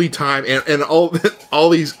 there's no lead time, and all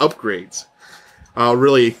these upgrades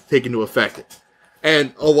really take into effect.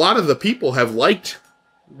 And a lot of the people have liked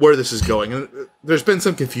where this is going. And there's been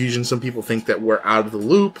some confusion. Some people think that we're out of the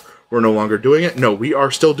loop. We're no longer doing it. No, we are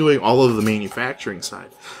still doing all of the manufacturing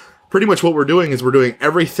side. Pretty much what we're doing is we're doing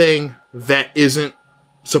everything that isn't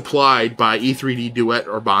supplied by E3D, Duet,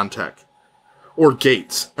 or Bondtech, or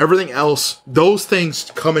Gates. Everything else, those things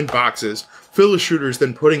come in boxes. Phil Shooters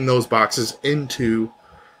then putting those boxes into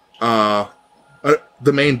the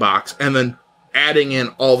main box and then adding in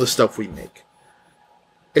all the stuff we make.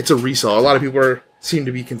 It's a resell. A lot of people seem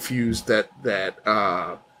to be confused that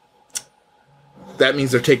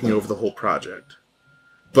means they're taking over the whole project.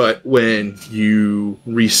 But when you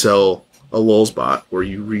resell a Lulzbot or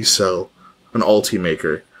you resell an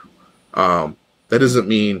Ultimaker, that doesn't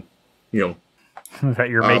mean, that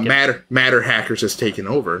you're making Matter Hackers has taken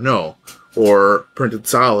over. No. Or Printed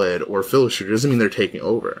Solid or Philishooter doesn't mean they're taking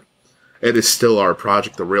over. It is still our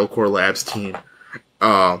project. The Railcore Labs team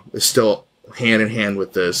is still hand in hand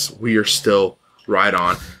with this. We are still right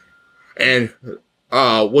on. And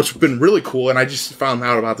what's been really cool, and I just found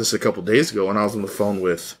out about this a couple days ago when I was on the phone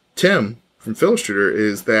with Tim from Philishooter,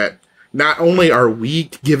 is that not only are we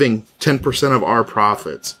giving 10% of our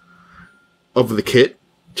profits of the kit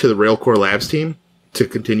to the Railcore Labs team to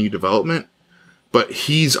continue development, but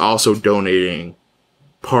he's also donating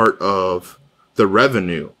part of the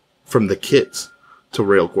revenue from the kits to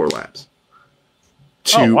Railcore Labs.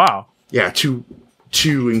 Oh, wow. Yeah, to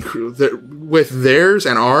increase with theirs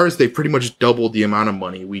and ours, they pretty much doubled the amount of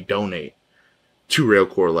money we donate to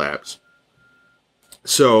Railcore Labs.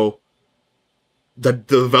 So the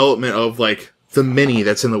development of like the Mini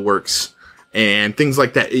that's in the works and things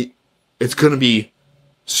like that, it's going to be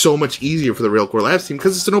so much easier for the Railcore Labs team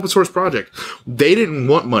because it's an open source project. They didn't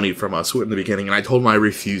want money from us in the beginning, and I told them I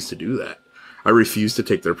refused to do that. I refused to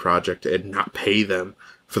take their project and not pay them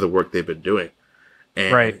for the work they've been doing.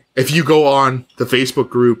 And right. If you go on the Facebook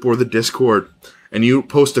group or the Discord and you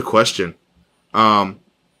post a question,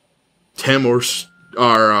 Tim or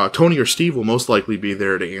Tony or Steve will most likely be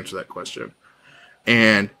there to answer that question.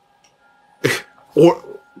 And or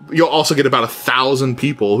you'll also get about 1,000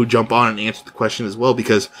 people who jump on and answer the question as well,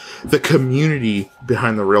 because the community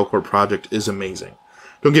behind the Railcore project is amazing.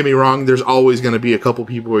 Don't get me wrong, there's always going to be a couple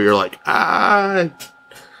people where you're like, I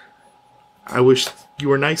wish you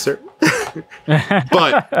were nicer.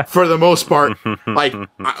 But for the most part, like,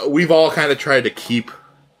 we've all kind of tried to keep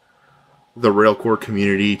the Railcore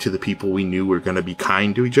community to the people we knew were going to be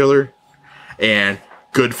kind to each other and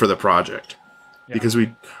good for the project. Yeah. Because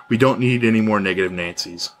we don't need any more negative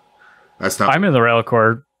Nancys. That's not. I'm in the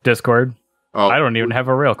Railcore Discord. Oh, I don't even have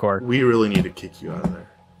a Railcore. We really need to kick you out of there.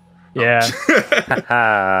 Yeah.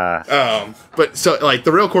 But so like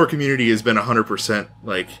the Railcore community has been 100%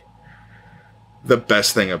 like the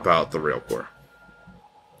best thing about the Railcore.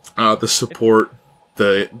 The support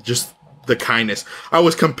the kindness. I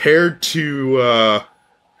was compared to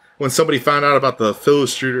when somebody found out about the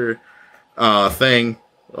Philistrouder thing,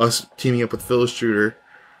 us teaming up with Philistrouder.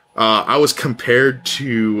 I was compared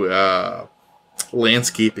to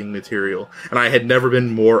landscaping material, and I had never been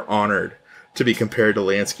more honored to be compared to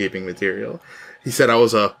landscaping material. He said I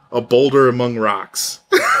was a boulder among rocks.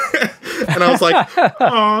 And I was like,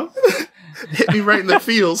 aw, hit me right in the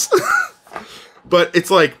feels. But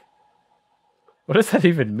it's like... What does that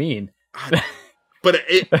even mean? But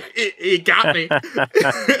it got me.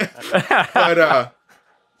 But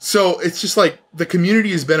so it's just like the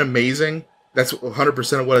community has been amazing. That's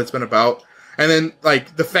 100% of what it's been about. And then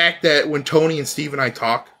like the fact that when Tony and Steve and I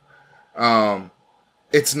talk,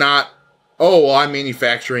 it's not, oh, well, I'm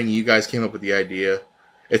manufacturing. You guys came up with the idea.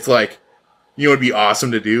 It's like, you know, it'd be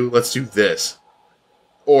awesome to do. Let's do this.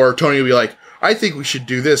 Or Tony will be like, I think we should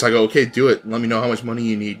do this. I go, okay, do it. Let me know how much money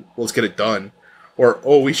you need. Let's get it done. Or,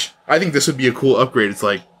 oh, I think this would be a cool upgrade. It's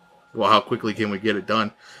like, well, how quickly can we get it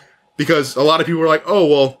done? Because a lot of people are like, oh,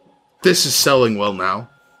 well, this is selling well now.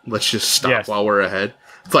 Let's just stop while we're ahead.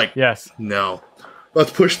 It's like, no.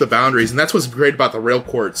 Let's push the boundaries. And that's what's great about the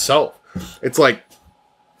railcore itself. It's like,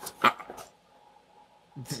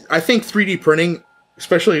 I think 3D printing,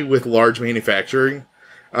 especially with large manufacturing,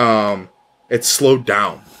 it's slowed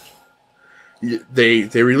down. They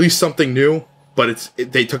released something new, but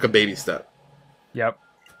they took a baby step. Yep.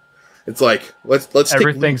 It's like, let's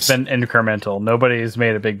everything's been incremental. Nobody's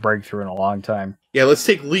made a big breakthrough in a long time. Yeah, let's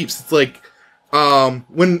take leaps. It's like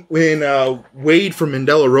when Wade from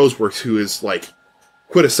Mandela Roseworks, who is like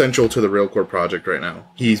quintessential to the Railcore project right now,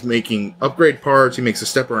 he's making upgrade parts. He makes the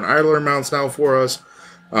stepper and idler mounts now for us.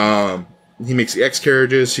 He makes the X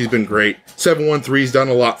carriages. He's been great. 713's done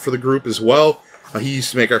a lot for the group as well. He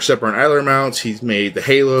used to make our stepper and idler mounts. He's made the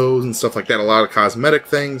halos and stuff like that. A lot of cosmetic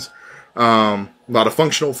things. A lot of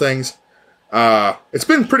functional things. It's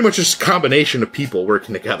been pretty much just a combination of people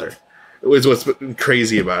working together. It was what's been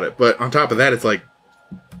crazy about it. But on top of that, it's like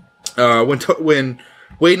when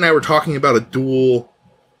Wade and I were talking about a dual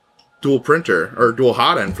printer or dual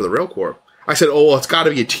hot end for the Railcore, I said, "Oh, well, it's got to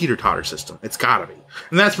be a teeter-totter system. It's got to be,"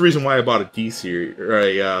 and that's the reason why I bought a D series or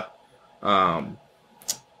a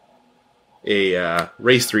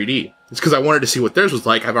Race 3D. It's because I wanted to see what theirs was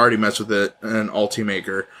like. I've already messed with an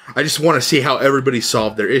Ultimaker. I just want to see how everybody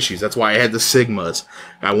solved their issues. That's why I had the Sigmas.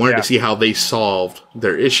 I wanted to see how they solved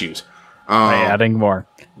their issues. By adding more.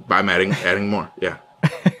 By adding more, yeah.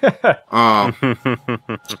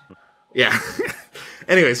 Yeah.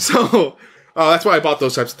 Anyway, so that's why I bought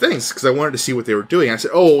those types of things, because I wanted to see what they were doing. I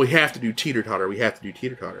said, oh, we have to do teeter-totter. We have to do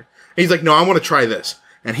teeter-totter. And he's like, no, I want to try this.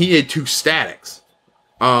 And he had two statics.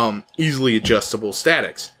 Easily adjustable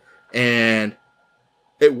statics. And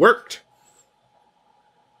it worked.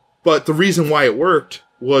 But the reason why it worked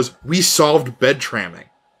was we solved bed tramming.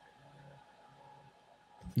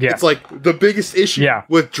 Yeah. It's like the biggest issue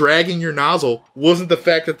with dragging your nozzle wasn't the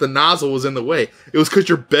fact that the nozzle was in the way. It was because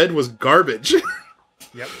your bed was garbage.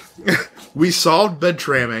 Yep. We solved bed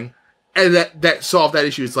tramming, and that solved that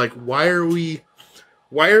issue. It's like, why are we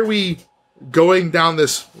going down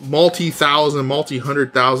this multi-$100,000,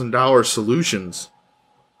 multi-$100,000 solutions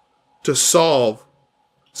to solve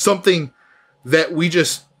something that we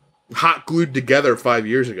just hot glued together 5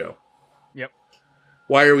 years ago? Yep.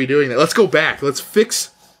 Why are we doing that? Let's go back. Let's fix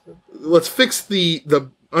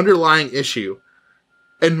the underlying issue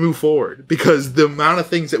and move forward, because the amount of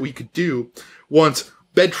things that we could do once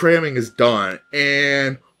bed tramming is done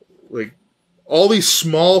and like all these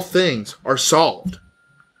small things are solved.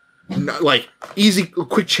 Like easy,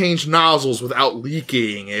 quick change nozzles without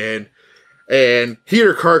leaking, and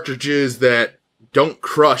heater cartridges that don't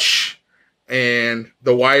crush, and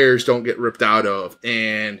the wires don't get ripped out of,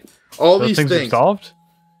 and all these things are solved.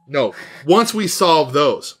 No, once we solve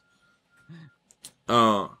those,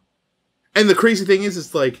 and the crazy thing is,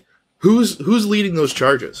 it's like who's leading those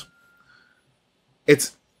charges?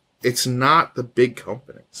 It's not the big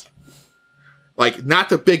companies. Like, not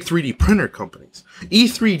the big 3D printer companies.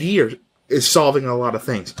 E3D is solving a lot of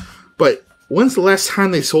things. But when's the last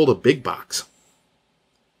time they sold a big box?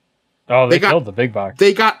 Oh, they killed the big box.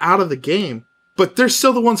 They got out of the game, but they're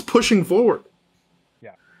still the ones pushing forward.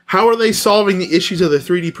 Yeah. How are they solving the issues of the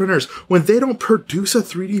 3D printers when they don't produce a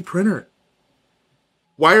 3D printer?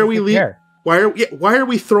 Why are why are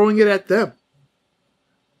we throwing it at them?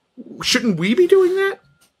 Shouldn't we be doing that?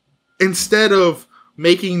 Instead of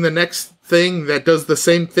making the next thing that does the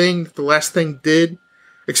same thing the last thing did,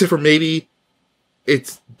 except for maybe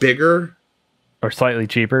it's bigger or slightly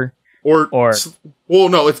cheaper, or well,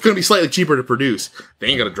 no, it's going to be slightly cheaper to produce. They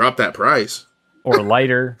ain't going to drop that price, or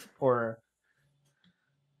lighter, or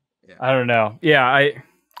Yeah. I don't know. Yeah,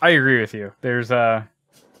 I agree with you. There's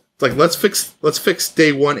It's like let's fix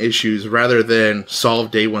day one issues rather than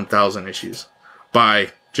solve day 1000 issues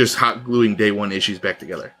by just hot gluing day one issues back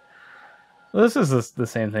together. Well, this is the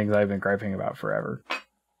same things I've been griping about forever.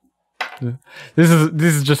 This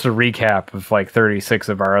is just a recap of like 36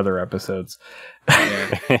 of our other episodes.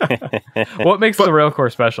 Yeah. What makes the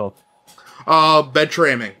railcore special? Bed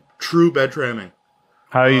tramming. True bed tramming.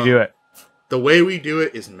 How do you do it? The way we do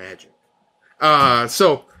it is magic.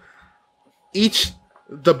 So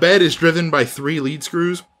the bed is driven by 3 lead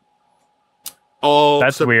screws.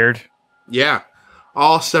 That's weird. Yeah.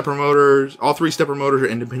 All 3 stepper motors are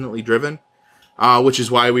independently driven, which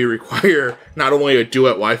is why we require not only a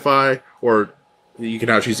duet Wi-Fi, or you can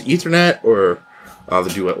now choose Ethernet or the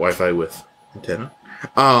duet Wi-Fi with antenna.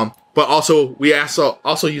 But also we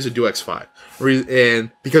also use a DuX5,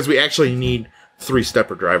 and because we actually need 3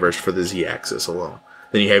 stepper drivers for the Z-axis alone.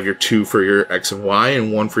 Then you have your 2 for your X and Y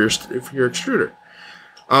and 1 for your extruder.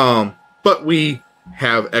 But we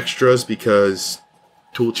have extras because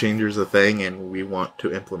tool changer is a thing and we want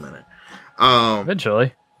to implement it.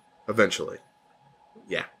 Eventually.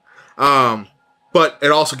 Yeah. But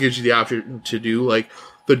it also gives you the option to do like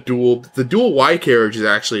the dual Y carriage is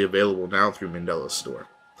actually available now through Mandela's store.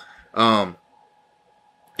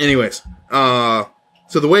 Anyways,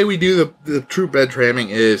 so the way we do the true bed tramming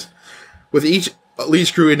is with each lead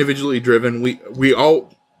screw individually driven,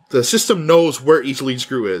 the system knows where each lead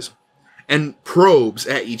screw is and probes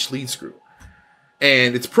at each lead screw.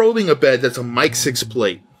 And it's probing a bed that's a Mike 6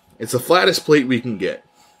 plate. It's the flattest plate we can get.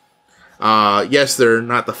 Yes, they're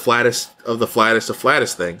not the flattest of the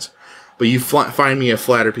flattest things, but you find me a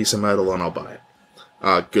flatter piece of metal and I'll buy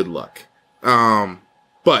it. Good luck.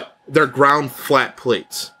 But they're ground flat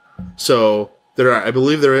plates. So I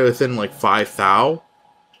believe they're within like 5 thou.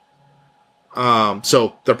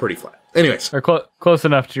 So they're pretty flat. Anyways. They're close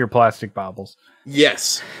enough to your plastic bobbles.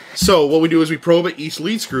 Yes. So what we do is we probe at each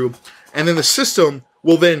lead screw, and then the system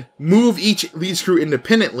will then move each lead screw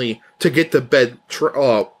independently to get the bed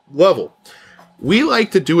level. We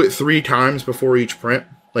like to do it 3 times before each print,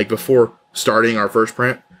 like before starting our first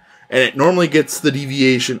print, and it normally gets the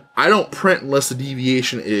deviation. I don't print unless the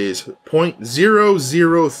deviation is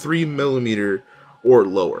 0.003 millimeter or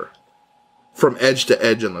lower from edge to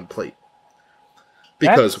edge on the plate.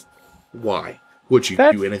 Because why would you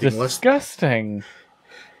do anything less? Disgusting.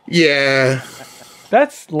 Yeah.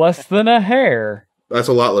 That's less than a hair. That's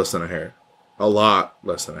a lot less than a hair. A lot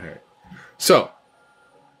less than a hair. So,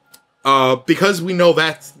 because we know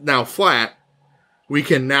that's now flat, we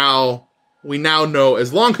now know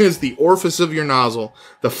as long as the orifice of your nozzle,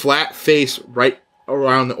 the flat face right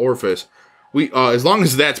around the orifice, as long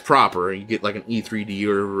as that's proper, you get like an E3D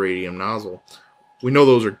or a radium nozzle, we know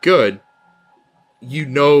those are good. You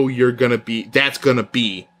know that's gonna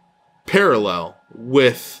be parallel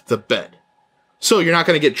with the bed. So you're not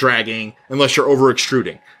gonna get dragging unless you're over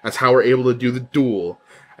extruding. That's how we're able to do the dual.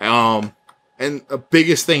 And the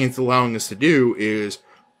biggest thing it's allowing us to do is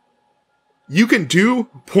you can do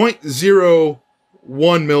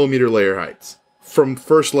 0.01 millimeter layer heights from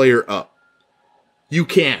first layer up. You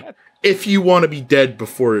can, if you want to be dead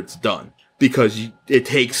before it's done. Because it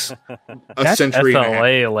takes a century and a half.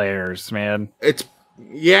 SLA layers, man.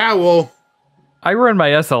 Well... I run my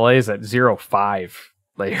SLAs at 0.5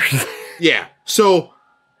 layers. Yeah. So,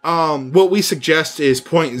 what we suggest is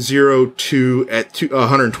 0.02 at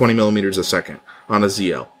 120 millimeters a second on a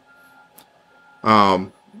ZL.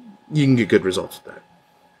 You can get good results with that.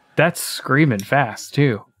 That's screaming fast,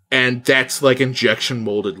 too. And that's like injection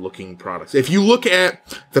molded looking products. If you look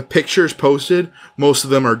at the pictures posted, most of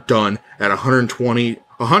them are done at 100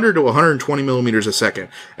 to 120 millimeters a second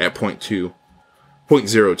at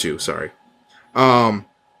 0.02, sorry. On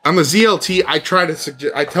the ZLT, I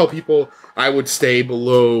tell people I would stay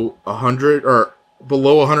below 100 or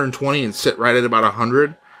below 120 and sit right at about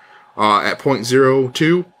 100, at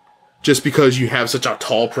 0.02, just because you have such a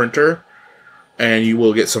tall printer and you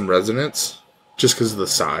will get some resonance. Just because of the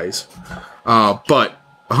size. But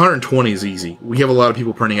 120 is easy. We have a lot of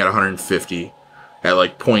people printing at 150 at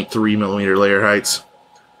like 0.3 millimeter layer heights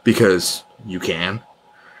because you can.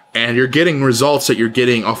 And you're getting results that you're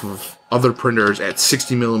getting off of other printers at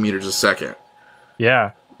 60 millimeters a second.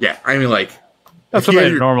 Yeah. Yeah, I mean like... That's what I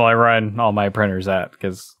normally run all my printers at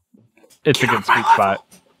because it's a good sweet spot.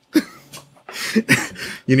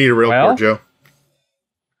 You need a railcore, Joe.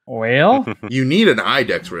 Well, you need an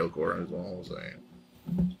IDEX railcore, is all I'm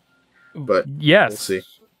saying. But yes, we'll see.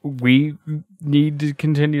 We need to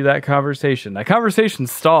continue that conversation. That conversation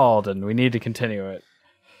stalled, and we need to continue it.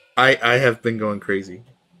 I have been going crazy.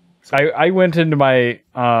 I went into my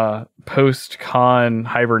post-con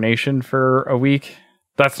hibernation for a week.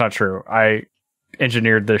 That's not true. I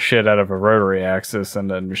engineered the shit out of a rotary axis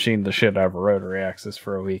and then machined the shit out of a rotary axis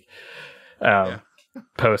for a week.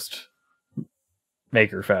 Post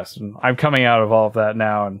Maker Fest, and I'm coming out of all of that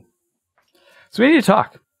now, and so we need to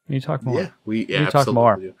talk. We need to talk more. Yeah, we need to talk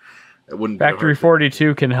more. It wouldn't Factory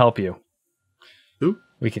 42 can help you. Who?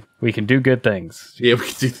 We can do good things. Yeah, we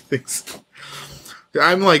can do things.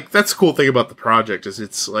 I'm like, that's the cool thing about the project is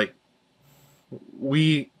it's like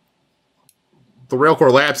the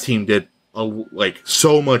Railcore Labs team did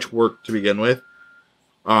so much work to begin with.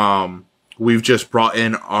 We've just brought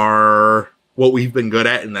in what we've been good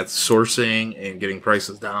at, and that's sourcing and getting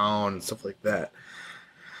prices down and stuff like that.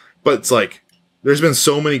 But it's like there's been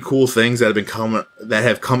so many cool things that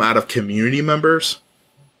have come out of community members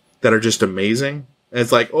that are just amazing. And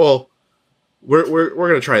it's like, oh, we're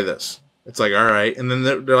gonna try this. It's like, all right, and then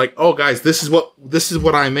they're like, oh guys, this is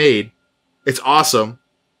what I made. It's awesome.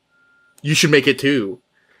 You should make it too.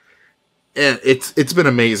 And it's been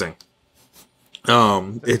amazing.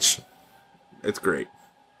 It's great.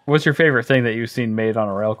 What's your favorite thing that you've seen made on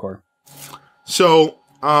a railcore? So,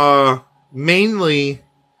 mainly,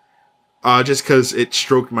 just because it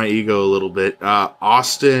stroked my ego a little bit.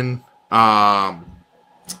 Austin, the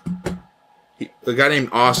guy named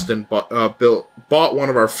Austin bought one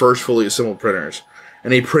of our first fully assembled printers,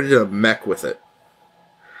 and he printed a mech with it.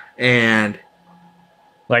 And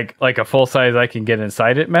like a full size I can get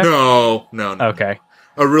inside it mech? No. Okay.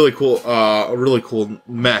 A really cool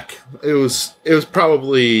mech. It was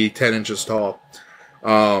probably 10 inches tall.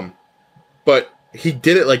 But he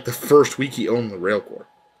did it like the first week he owned the railcore.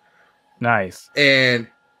 Nice. And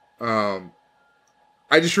I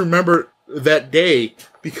just remember that day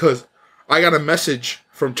because I got a message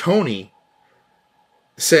from Tony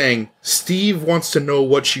saying, Steve wants to know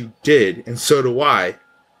what you did, and so do I.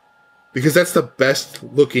 Because that's the best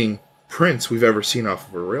looking prints we've ever seen off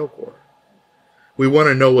of a railcore. We want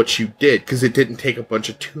to know what you did, because it didn't take a bunch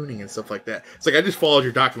of tuning and stuff like that. It's like, I just followed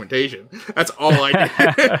your documentation. That's all I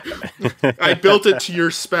did. I built it to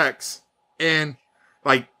your specs, and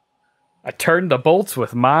like... I turned the bolts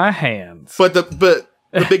with my hands. But the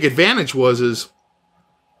big advantage is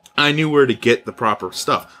I knew where to get the proper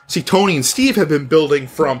stuff. See, Tony and Steve have been building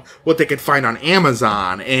from what they could find on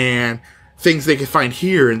Amazon and things they could find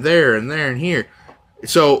here and there and there and here.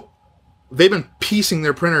 So they've been piecing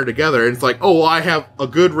their printer together, and it's like, oh, well, I have a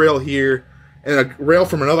good rail here and a rail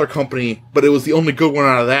from another company, but it was the only good one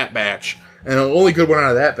out of that batch, and the only good one out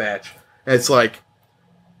of that batch. And it's like,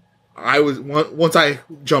 once I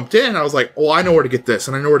jumped in, I was like, oh, I know where to get this,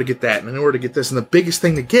 and I know where to get that, and I know where to get this. And the biggest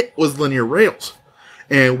thing to get was linear rails.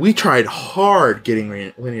 And we tried hard getting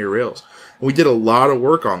linear rails. And we did a lot of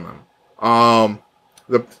work on them.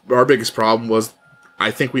 Our biggest problem was,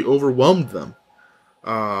 I think we overwhelmed them.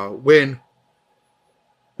 When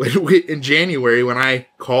in January, when I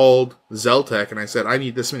called Zeltec and I said, I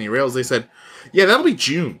need this many rails, they said, yeah, that'll be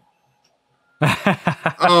June.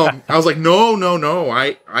 I was like, no,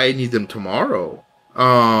 I need them tomorrow.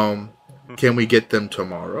 Can we get them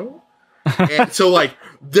tomorrow? And so, like,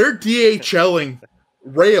 they're DHLing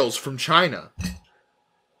rails from China.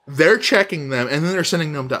 They're checking them, and then they're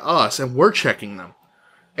sending them to us, and we're checking them.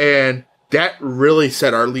 And that really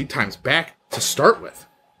set our lead times back to start with.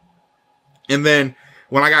 And then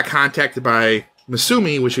when I got contacted by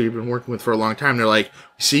Masumi, which we've been working with for a long time, they're like,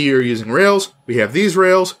 we see you're using rails. We have these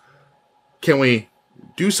rails. Can we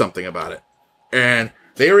do something about it? And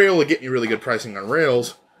they were able to get me really good pricing on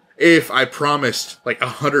rails if I promised like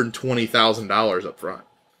 $120,000 up front.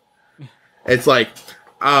 It's like,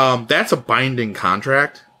 that's a binding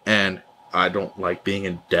contract, and I don't like being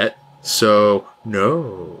in debt. So,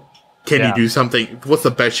 no. Can you do something? What's the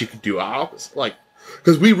best you could do?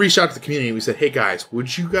 Because we reached out to the community and we said, hey guys,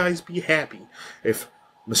 would you guys be happy if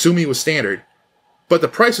Masumi was standard, but the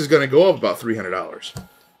price is going to go up about $300?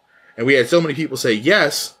 And we had so many people say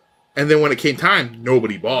yes, and then when it came time,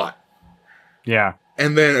 nobody bought. Yeah.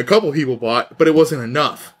 And then a couple people bought, but it wasn't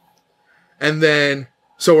enough. And then,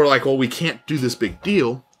 so we're like, well, we can't do this big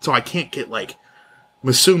deal, so I can't get, like,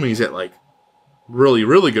 Masumi's at, like, really,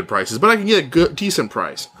 really good prices, but I can get a good, decent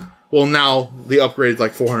price. Well, now the upgrade is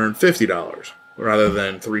like $450 rather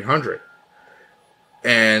than $300.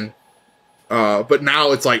 And, but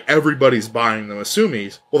now it's like everybody's buying the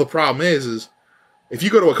Masumi's. Well, the problem is if you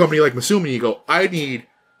go to a company like Masumi, you go, I need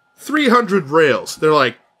 300 rails. They're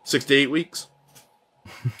like 6 to 8 weeks.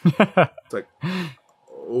 It's like,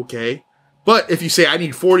 okay. But if you say, I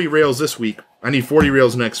need 40 rails this week, I need 40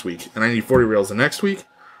 rails next week, and I need 40 rails the next week,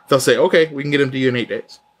 they'll say, okay, we can get them to you in 8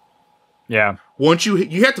 days. Yeah. once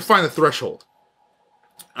you have to find the threshold.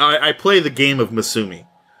 I play the game of Masumi.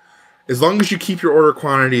 As long as you keep your order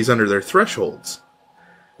quantities under their thresholds,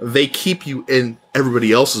 they keep you in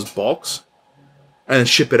everybody else's bulks and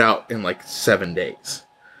ship it out in like 7 days.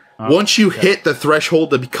 Once you hit the threshold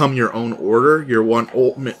to become your own order, your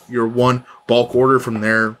one bulk order from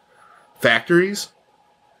their factories,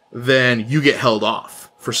 then you get held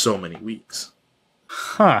off for so many weeks.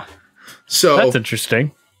 Huh. So that's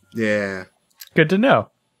interesting. Yeah. Good to know.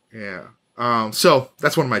 Yeah. So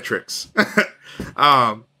that's one of my tricks.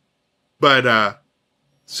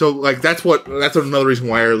 So like that's another reason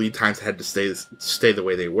why our lead times had to stay the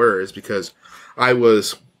way they were, is because I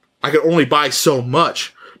could only buy so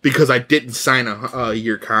much because I didn't sign a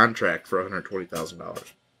year contract for $120,000.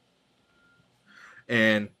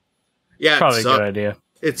 And yeah, probably a good idea.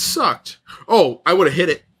 It sucked. Oh, I would have hit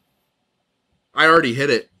it. I already hit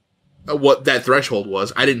it. What that threshold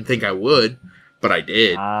was. I didn't think I would, but I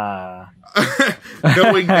did.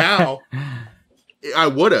 Knowing now, I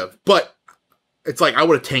would have. But it's like I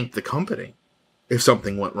would have tanked the company if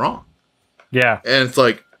something went wrong. Yeah. And it's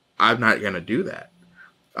like, I'm not going to do that.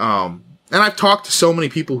 And I've talked to so many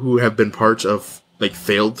people who have been parts of like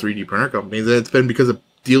failed 3D printer companies, and it's been because of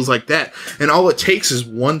deals like that. And all it takes is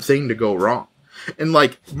one thing to go wrong. And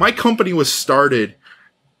like my company was started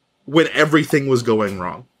when everything was going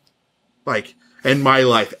wrong. Like in my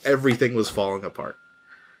life, everything was falling apart.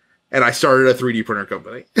 And I started a 3D printer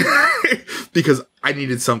company because I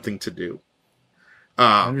needed something to do.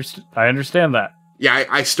 I understand that. Yeah,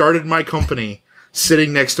 I started my company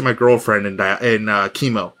sitting next to my girlfriend in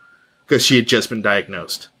chemo because she had just been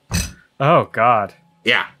diagnosed. Oh, God.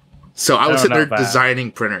 Yeah. So I was sitting there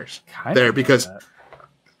designing printers there because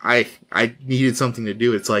I needed something to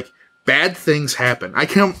do. It's like bad things happen. I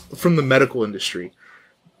come from the medical industry.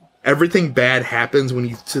 Everything bad happens when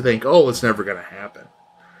you think, oh, it's never going to happen.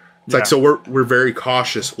 It's like, so we're very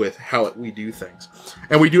cautious with how we do things.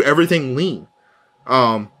 And we do everything lean.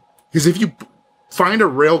 Because if you find a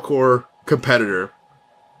railcore competitor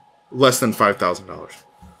less than $5,000,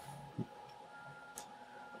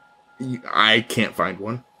 I can't find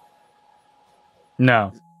one.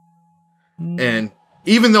 No. And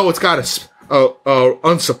even though it's got a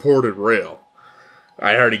unsupported rail,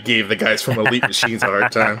 I already gave the guys from Elite Machines a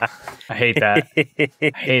hard time. I hate that.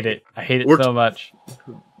 I hate it. I hate it so much.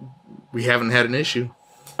 We haven't had an issue.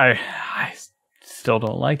 I still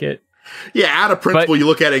don't like it. Yeah, out of principle, you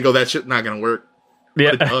look at it and go, that shit's not going to work.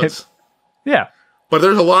 Yeah. But it does. Yeah. But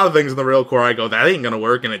there's a lot of things in the railcore I go, that ain't going to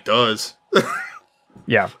work, and it does.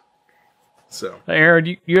 Yeah. So,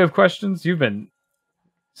 Aaron, you have questions? You've been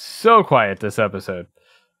so quiet this episode.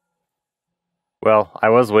 Well, I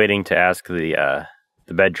was waiting to ask the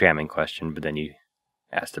bed tramming question, but then you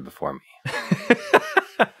asked it before me.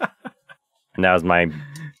 And that was gonna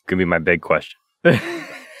be my big question.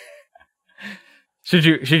 Should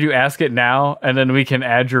you ask it now, and then we can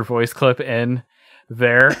add your voice clip in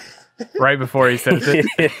there right before he says it?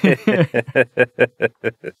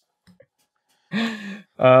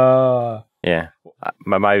 Yeah,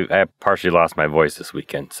 I partially lost my voice this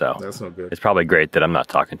weekend, so that's not good. It's probably great that I'm not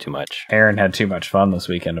talking too much. Aaron had too much fun this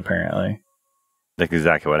weekend, apparently. That's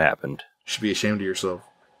exactly what happened. You should be ashamed of yourself.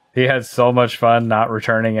 He had so much fun not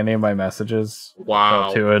returning any of my messages.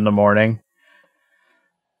 Wow. Till 2 a.m.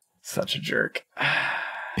 Such a jerk.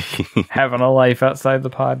 Having a life outside the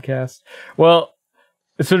podcast. Well,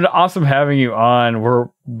 it's been awesome having you on. We're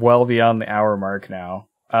well beyond the hour mark now.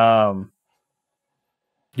 Do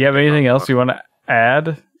you have anything else you want to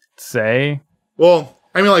add? Say? Well,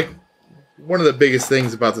 I mean, like, one of the biggest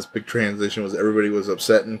things about this big transition was everybody was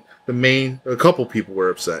upset, and a couple people were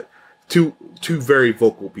upset. Two very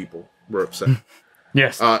vocal people were upset.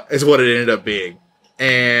 Yes. Is what it ended up being.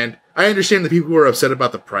 And I understand the people who were upset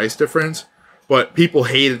about the price difference, but people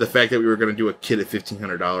hated the fact that we were going to do a kit at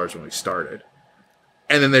 $1,500 when we started.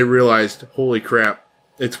 And then they realized, holy crap,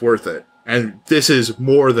 it's worth it. And this is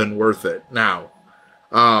more than worth it now.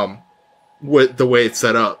 With the way it's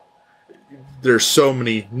set up. There's so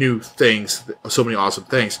many new things, so many awesome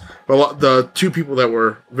things. But the two people that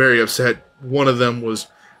were very upset, one of them was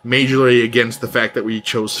majorly against the fact that we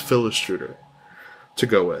chose Phillistruder to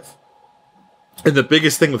go with. And the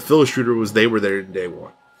biggest thing with Phillistruder was they were there in day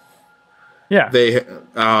one. Yeah. They,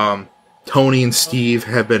 Tony and Steve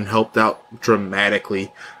have been helped out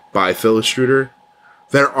dramatically by Phillistruder.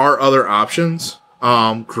 There are other options,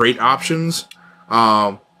 great options.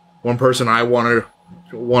 One person I want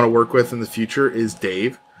to work with in the future is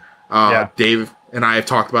Dave. Dave and I have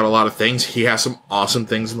talked about a lot of things. He has some awesome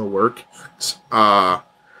things in the works.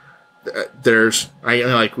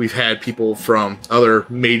 we've had people from other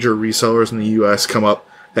major resellers in the U.S. come up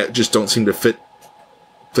that just don't seem to fit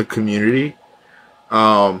the community.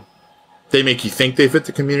 They make you think they fit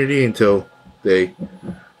the community until they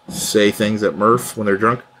say things at Murph when they're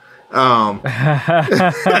drunk.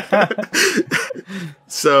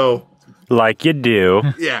 So, like you do.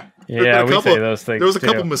 Yeah. Yeah, we say those things. There was a too.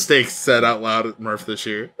 couple mistakes said out loud at Murph this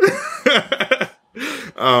year.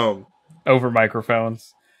 Over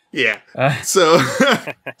microphones. Yeah. So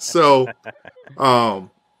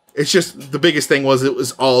it's just the biggest thing was it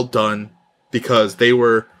was all done because they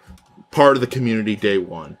were part of the community day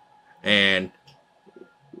one. And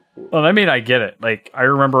well, I mean, I get it. Like, I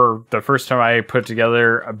remember the first time I put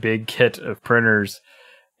together a big kit of printers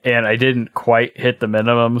and I didn't quite hit the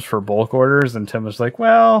minimums for bulk orders. And Tim was like,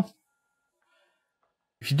 well,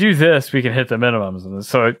 if you do this, we can hit the minimums. And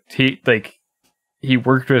so he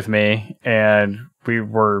worked with me and we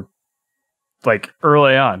were like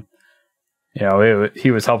early on, you know,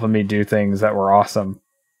 he was helping me do things that were awesome,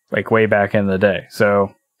 like way back in the day.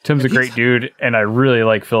 So Tim's a great dude. And I really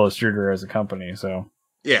like Phil Struder as a company. So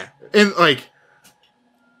yeah. And like,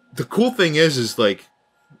 the cool thing is like,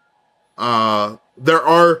 I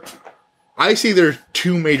see there's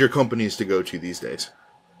two major companies to go to these days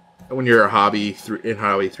when you're in hobby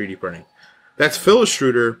 3D printing. That's Phil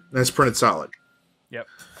Struder and that's Printed Solid. Yep.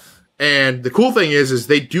 And the cool thing is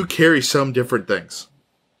they do carry some different things.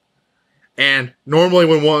 And normally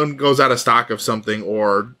when one goes out of stock of something,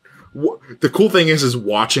 or the cool thing is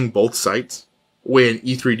watching both sites when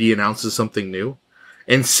E3D announces something new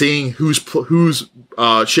and seeing whose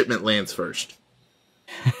shipment lands first.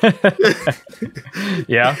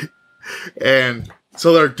 Yeah. And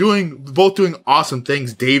so they're both doing awesome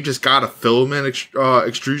things. Dave just got a filament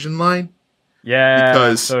extrusion line. Yeah,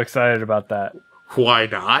 because I'm so excited about that. Why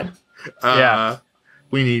not? Yeah.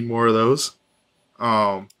 We need more of those.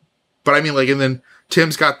 But I mean, like, and then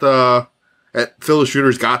Tim's got Phil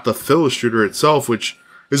Struder's got the Phil Struder itself, which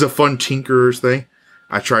is a fun tinkerer's thing.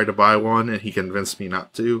 I tried to buy one and he convinced me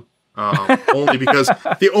not to. Only because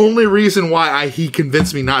the only reason why he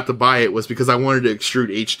convinced me not to buy it was because I wanted to extrude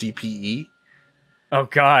HDPE. Oh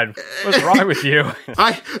God, what's wrong with you?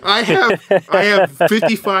 I have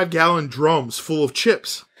 55-gallon drums full of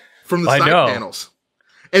chips from the side panels,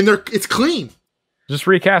 and it's clean. Just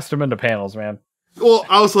recast them into panels, man. Well,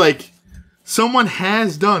 I was like, someone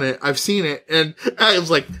has done it. I've seen it, and I was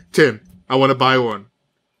like, Tim, I want to buy one.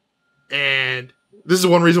 And this is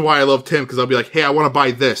one reason why I love Tim, because I'll be like, hey, I want to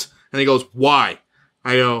buy this. And he goes, why?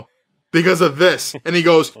 I go, because of this. And he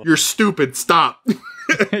goes, you're stupid, stop.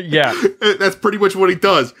 Yeah. That's pretty much what he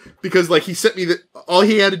does. Because, like, he sent me all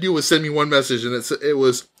he had to do was send me one message, and it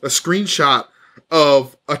was a screenshot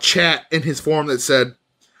of a chat in his forum that said,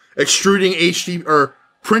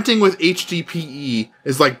 printing with HDPE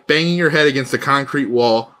is like banging your head against a concrete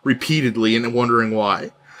wall repeatedly and wondering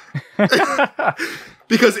why.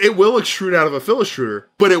 Because it will extrude out of a Phil Struder,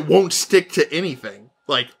 but it won't stick to anything.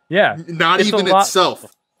 Like, yeah, not even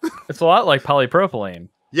itself. It's a lot like polypropylene.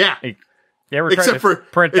 Yeah. Like, you ever except for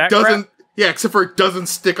print that doesn't. crap? Yeah, except for it doesn't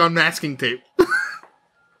stick on masking tape,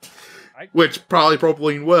 which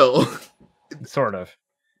polypropylene will. Sort of.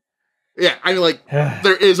 Yeah, I mean, like,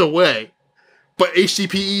 there is a way, but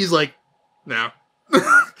HDPE is like, no,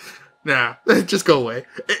 nah, just go away.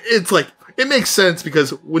 It's like, it makes sense because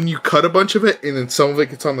when you cut a bunch of it and then some of it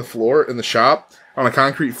gets on the floor in the shop on a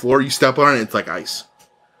concrete floor, you step on it, it's like ice.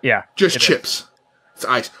 Yeah, just chips. It's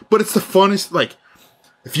ice, but it's the funnest. Like,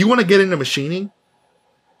 if you want to get into machining,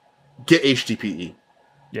 get HDPE.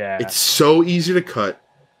 Yeah, it's so easy to cut,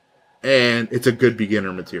 and it's a good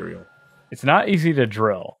beginner material. It's not easy to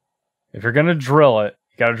drill. If you're gonna drill it,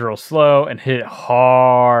 you gotta drill slow and hit it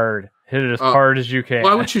hard. Hit it as hard as you can.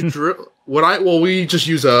 Why would you drill? We just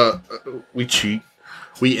use we cheat.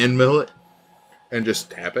 We end mill it and just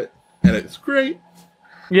tap it, and it's great.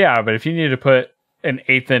 Yeah, but if you need to put an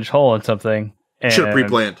 1/8-inch hole in something, and should have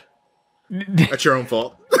pre-planned. That's your own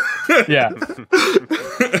fault. Yeah.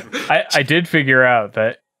 I did figure out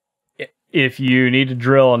that if you need to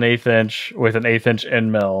drill an 1/8-inch with an 1/8-inch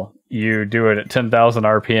end mill, you do it at 10,000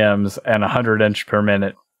 RPMs and 100-inch per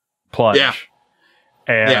minute plunge. Yeah.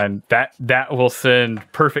 And that will send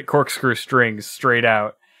perfect corkscrew strings straight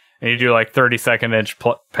out. And you do like 32nd-inch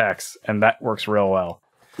pecks, and that works real well.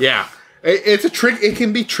 Yeah. It's a trick. It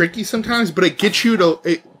can be tricky sometimes, but it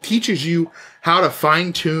teaches you how to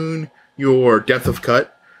fine-tune your depth of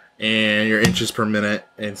cut and your inches per minute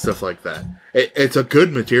and stuff like that. It's a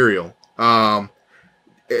good material.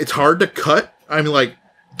 It's hard to cut. I mean, like,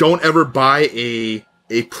 don't ever buy a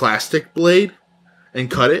plastic blade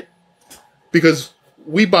and cut it, because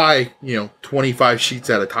we buy, 25 sheets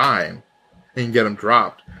at a time and get them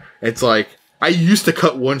dropped. It's like, I used to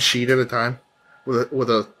cut one sheet at a time with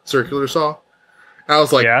a circular saw. And I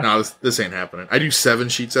was like, no, this ain't happening. I do 7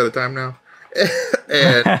 sheets at a time now.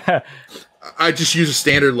 And I just use a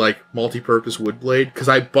standard, like, multi-purpose wood blade. Because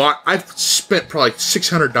I've spent probably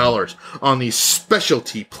 $600 on these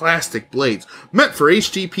specialty plastic blades meant for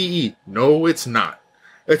HDPE. No, it's not.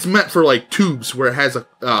 It's meant for, like, tubes where it has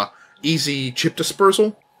a easy chip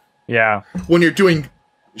dispersal. Yeah. When you're doing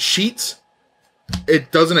sheets,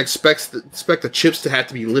 it doesn't expect the chips to have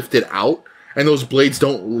to be lifted out, and those blades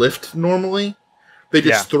don't lift normally. They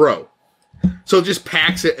just throw. So it just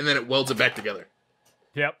packs it, and then it welds it back together.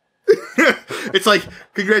 Yep. It's like,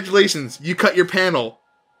 congratulations, you cut your panel.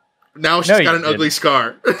 Now she's got an ugly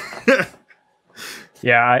scar.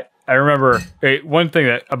 Yeah, I remember one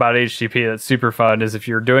thing about HTP that's super fun is if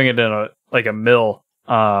you're doing it in a mill,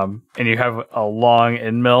 and you have a long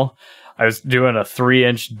end mill. I was doing a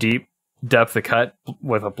 3-inch deep depth of cut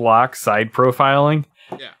with a block side profiling.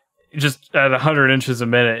 Yeah. Just at 100 inches a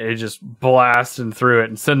minute, it just blasting through it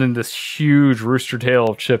and sending this huge rooster tail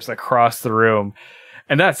of chips across the room.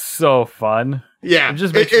 And that's so fun. Yeah. It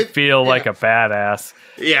just makes you feel like a badass.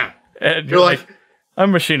 Yeah. And you're like,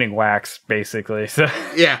 I'm machining wax, basically. So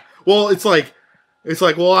yeah. Well, it's like,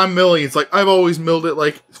 well, I'm milling. It's like, I've always milled it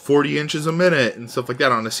like 40 inches a minute and stuff like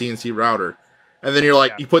that on a CNC router. And then you're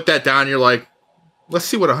like, you put that down, you're like, let's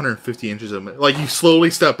see what 150 inches a minute. Like, you slowly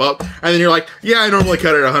step up, and then you're like, yeah, I normally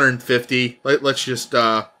cut it at 150. Let's just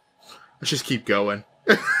keep going.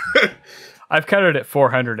 I've cut it at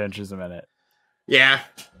 400 inches a minute. Yeah.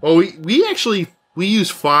 Well, we use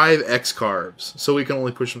 5 X carbs, so we can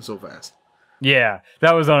only push them so fast. Yeah,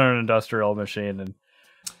 that was on an industrial machine, and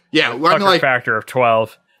factor of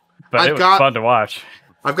 12, but it was fun to watch.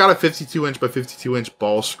 I've got a 52 inch by 52 inch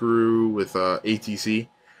ball screw with ATC,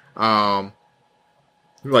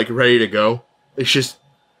 like ready to go. It's just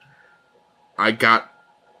I got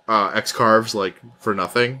X carves like for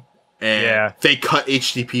nothing, and they cut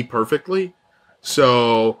HDP perfectly,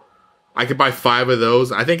 so I could buy 5 of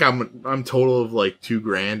those. I think I'm total of like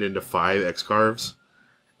 $2,000 into 5 X carves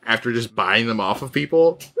after just buying them off of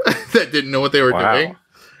people that didn't know what they were doing.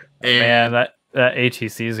 And man, that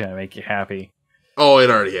ATC is gonna make you happy. Oh, it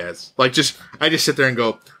already has. Like, I just sit there and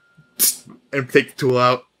go, and take the tool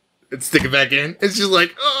out and stick it back in. It's just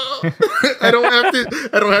like, oh, I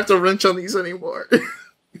don't have to wrench on these anymore.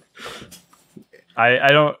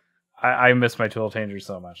 I miss my tool changer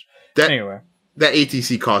so much. Anyway, that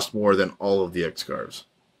ATC cost more than all of the X cars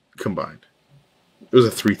combined. It was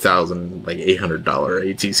a $3,800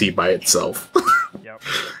 ATC by itself. Yep.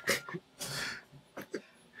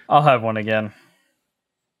 I'll have one again.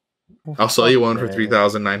 I'll sell you one for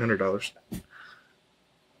 $3,900.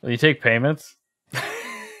 Will you take payments?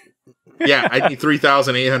 Yeah, I need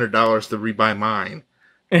 $3,800 to rebuy mine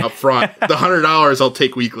up front. The $100 I'll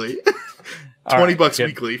take weekly. $20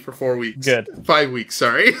 weekly for 4 weeks. Good. 5 weeks,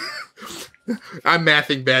 sorry. I'm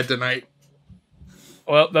mathing bad tonight.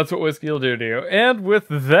 Well, that's what whiskey will do to you. And with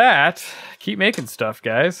that, keep making stuff,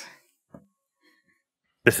 guys.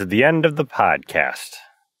 This is the end of the podcast.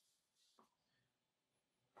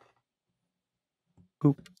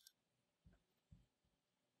 Poop.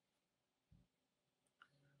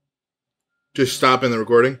 Just stopping the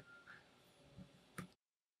recording.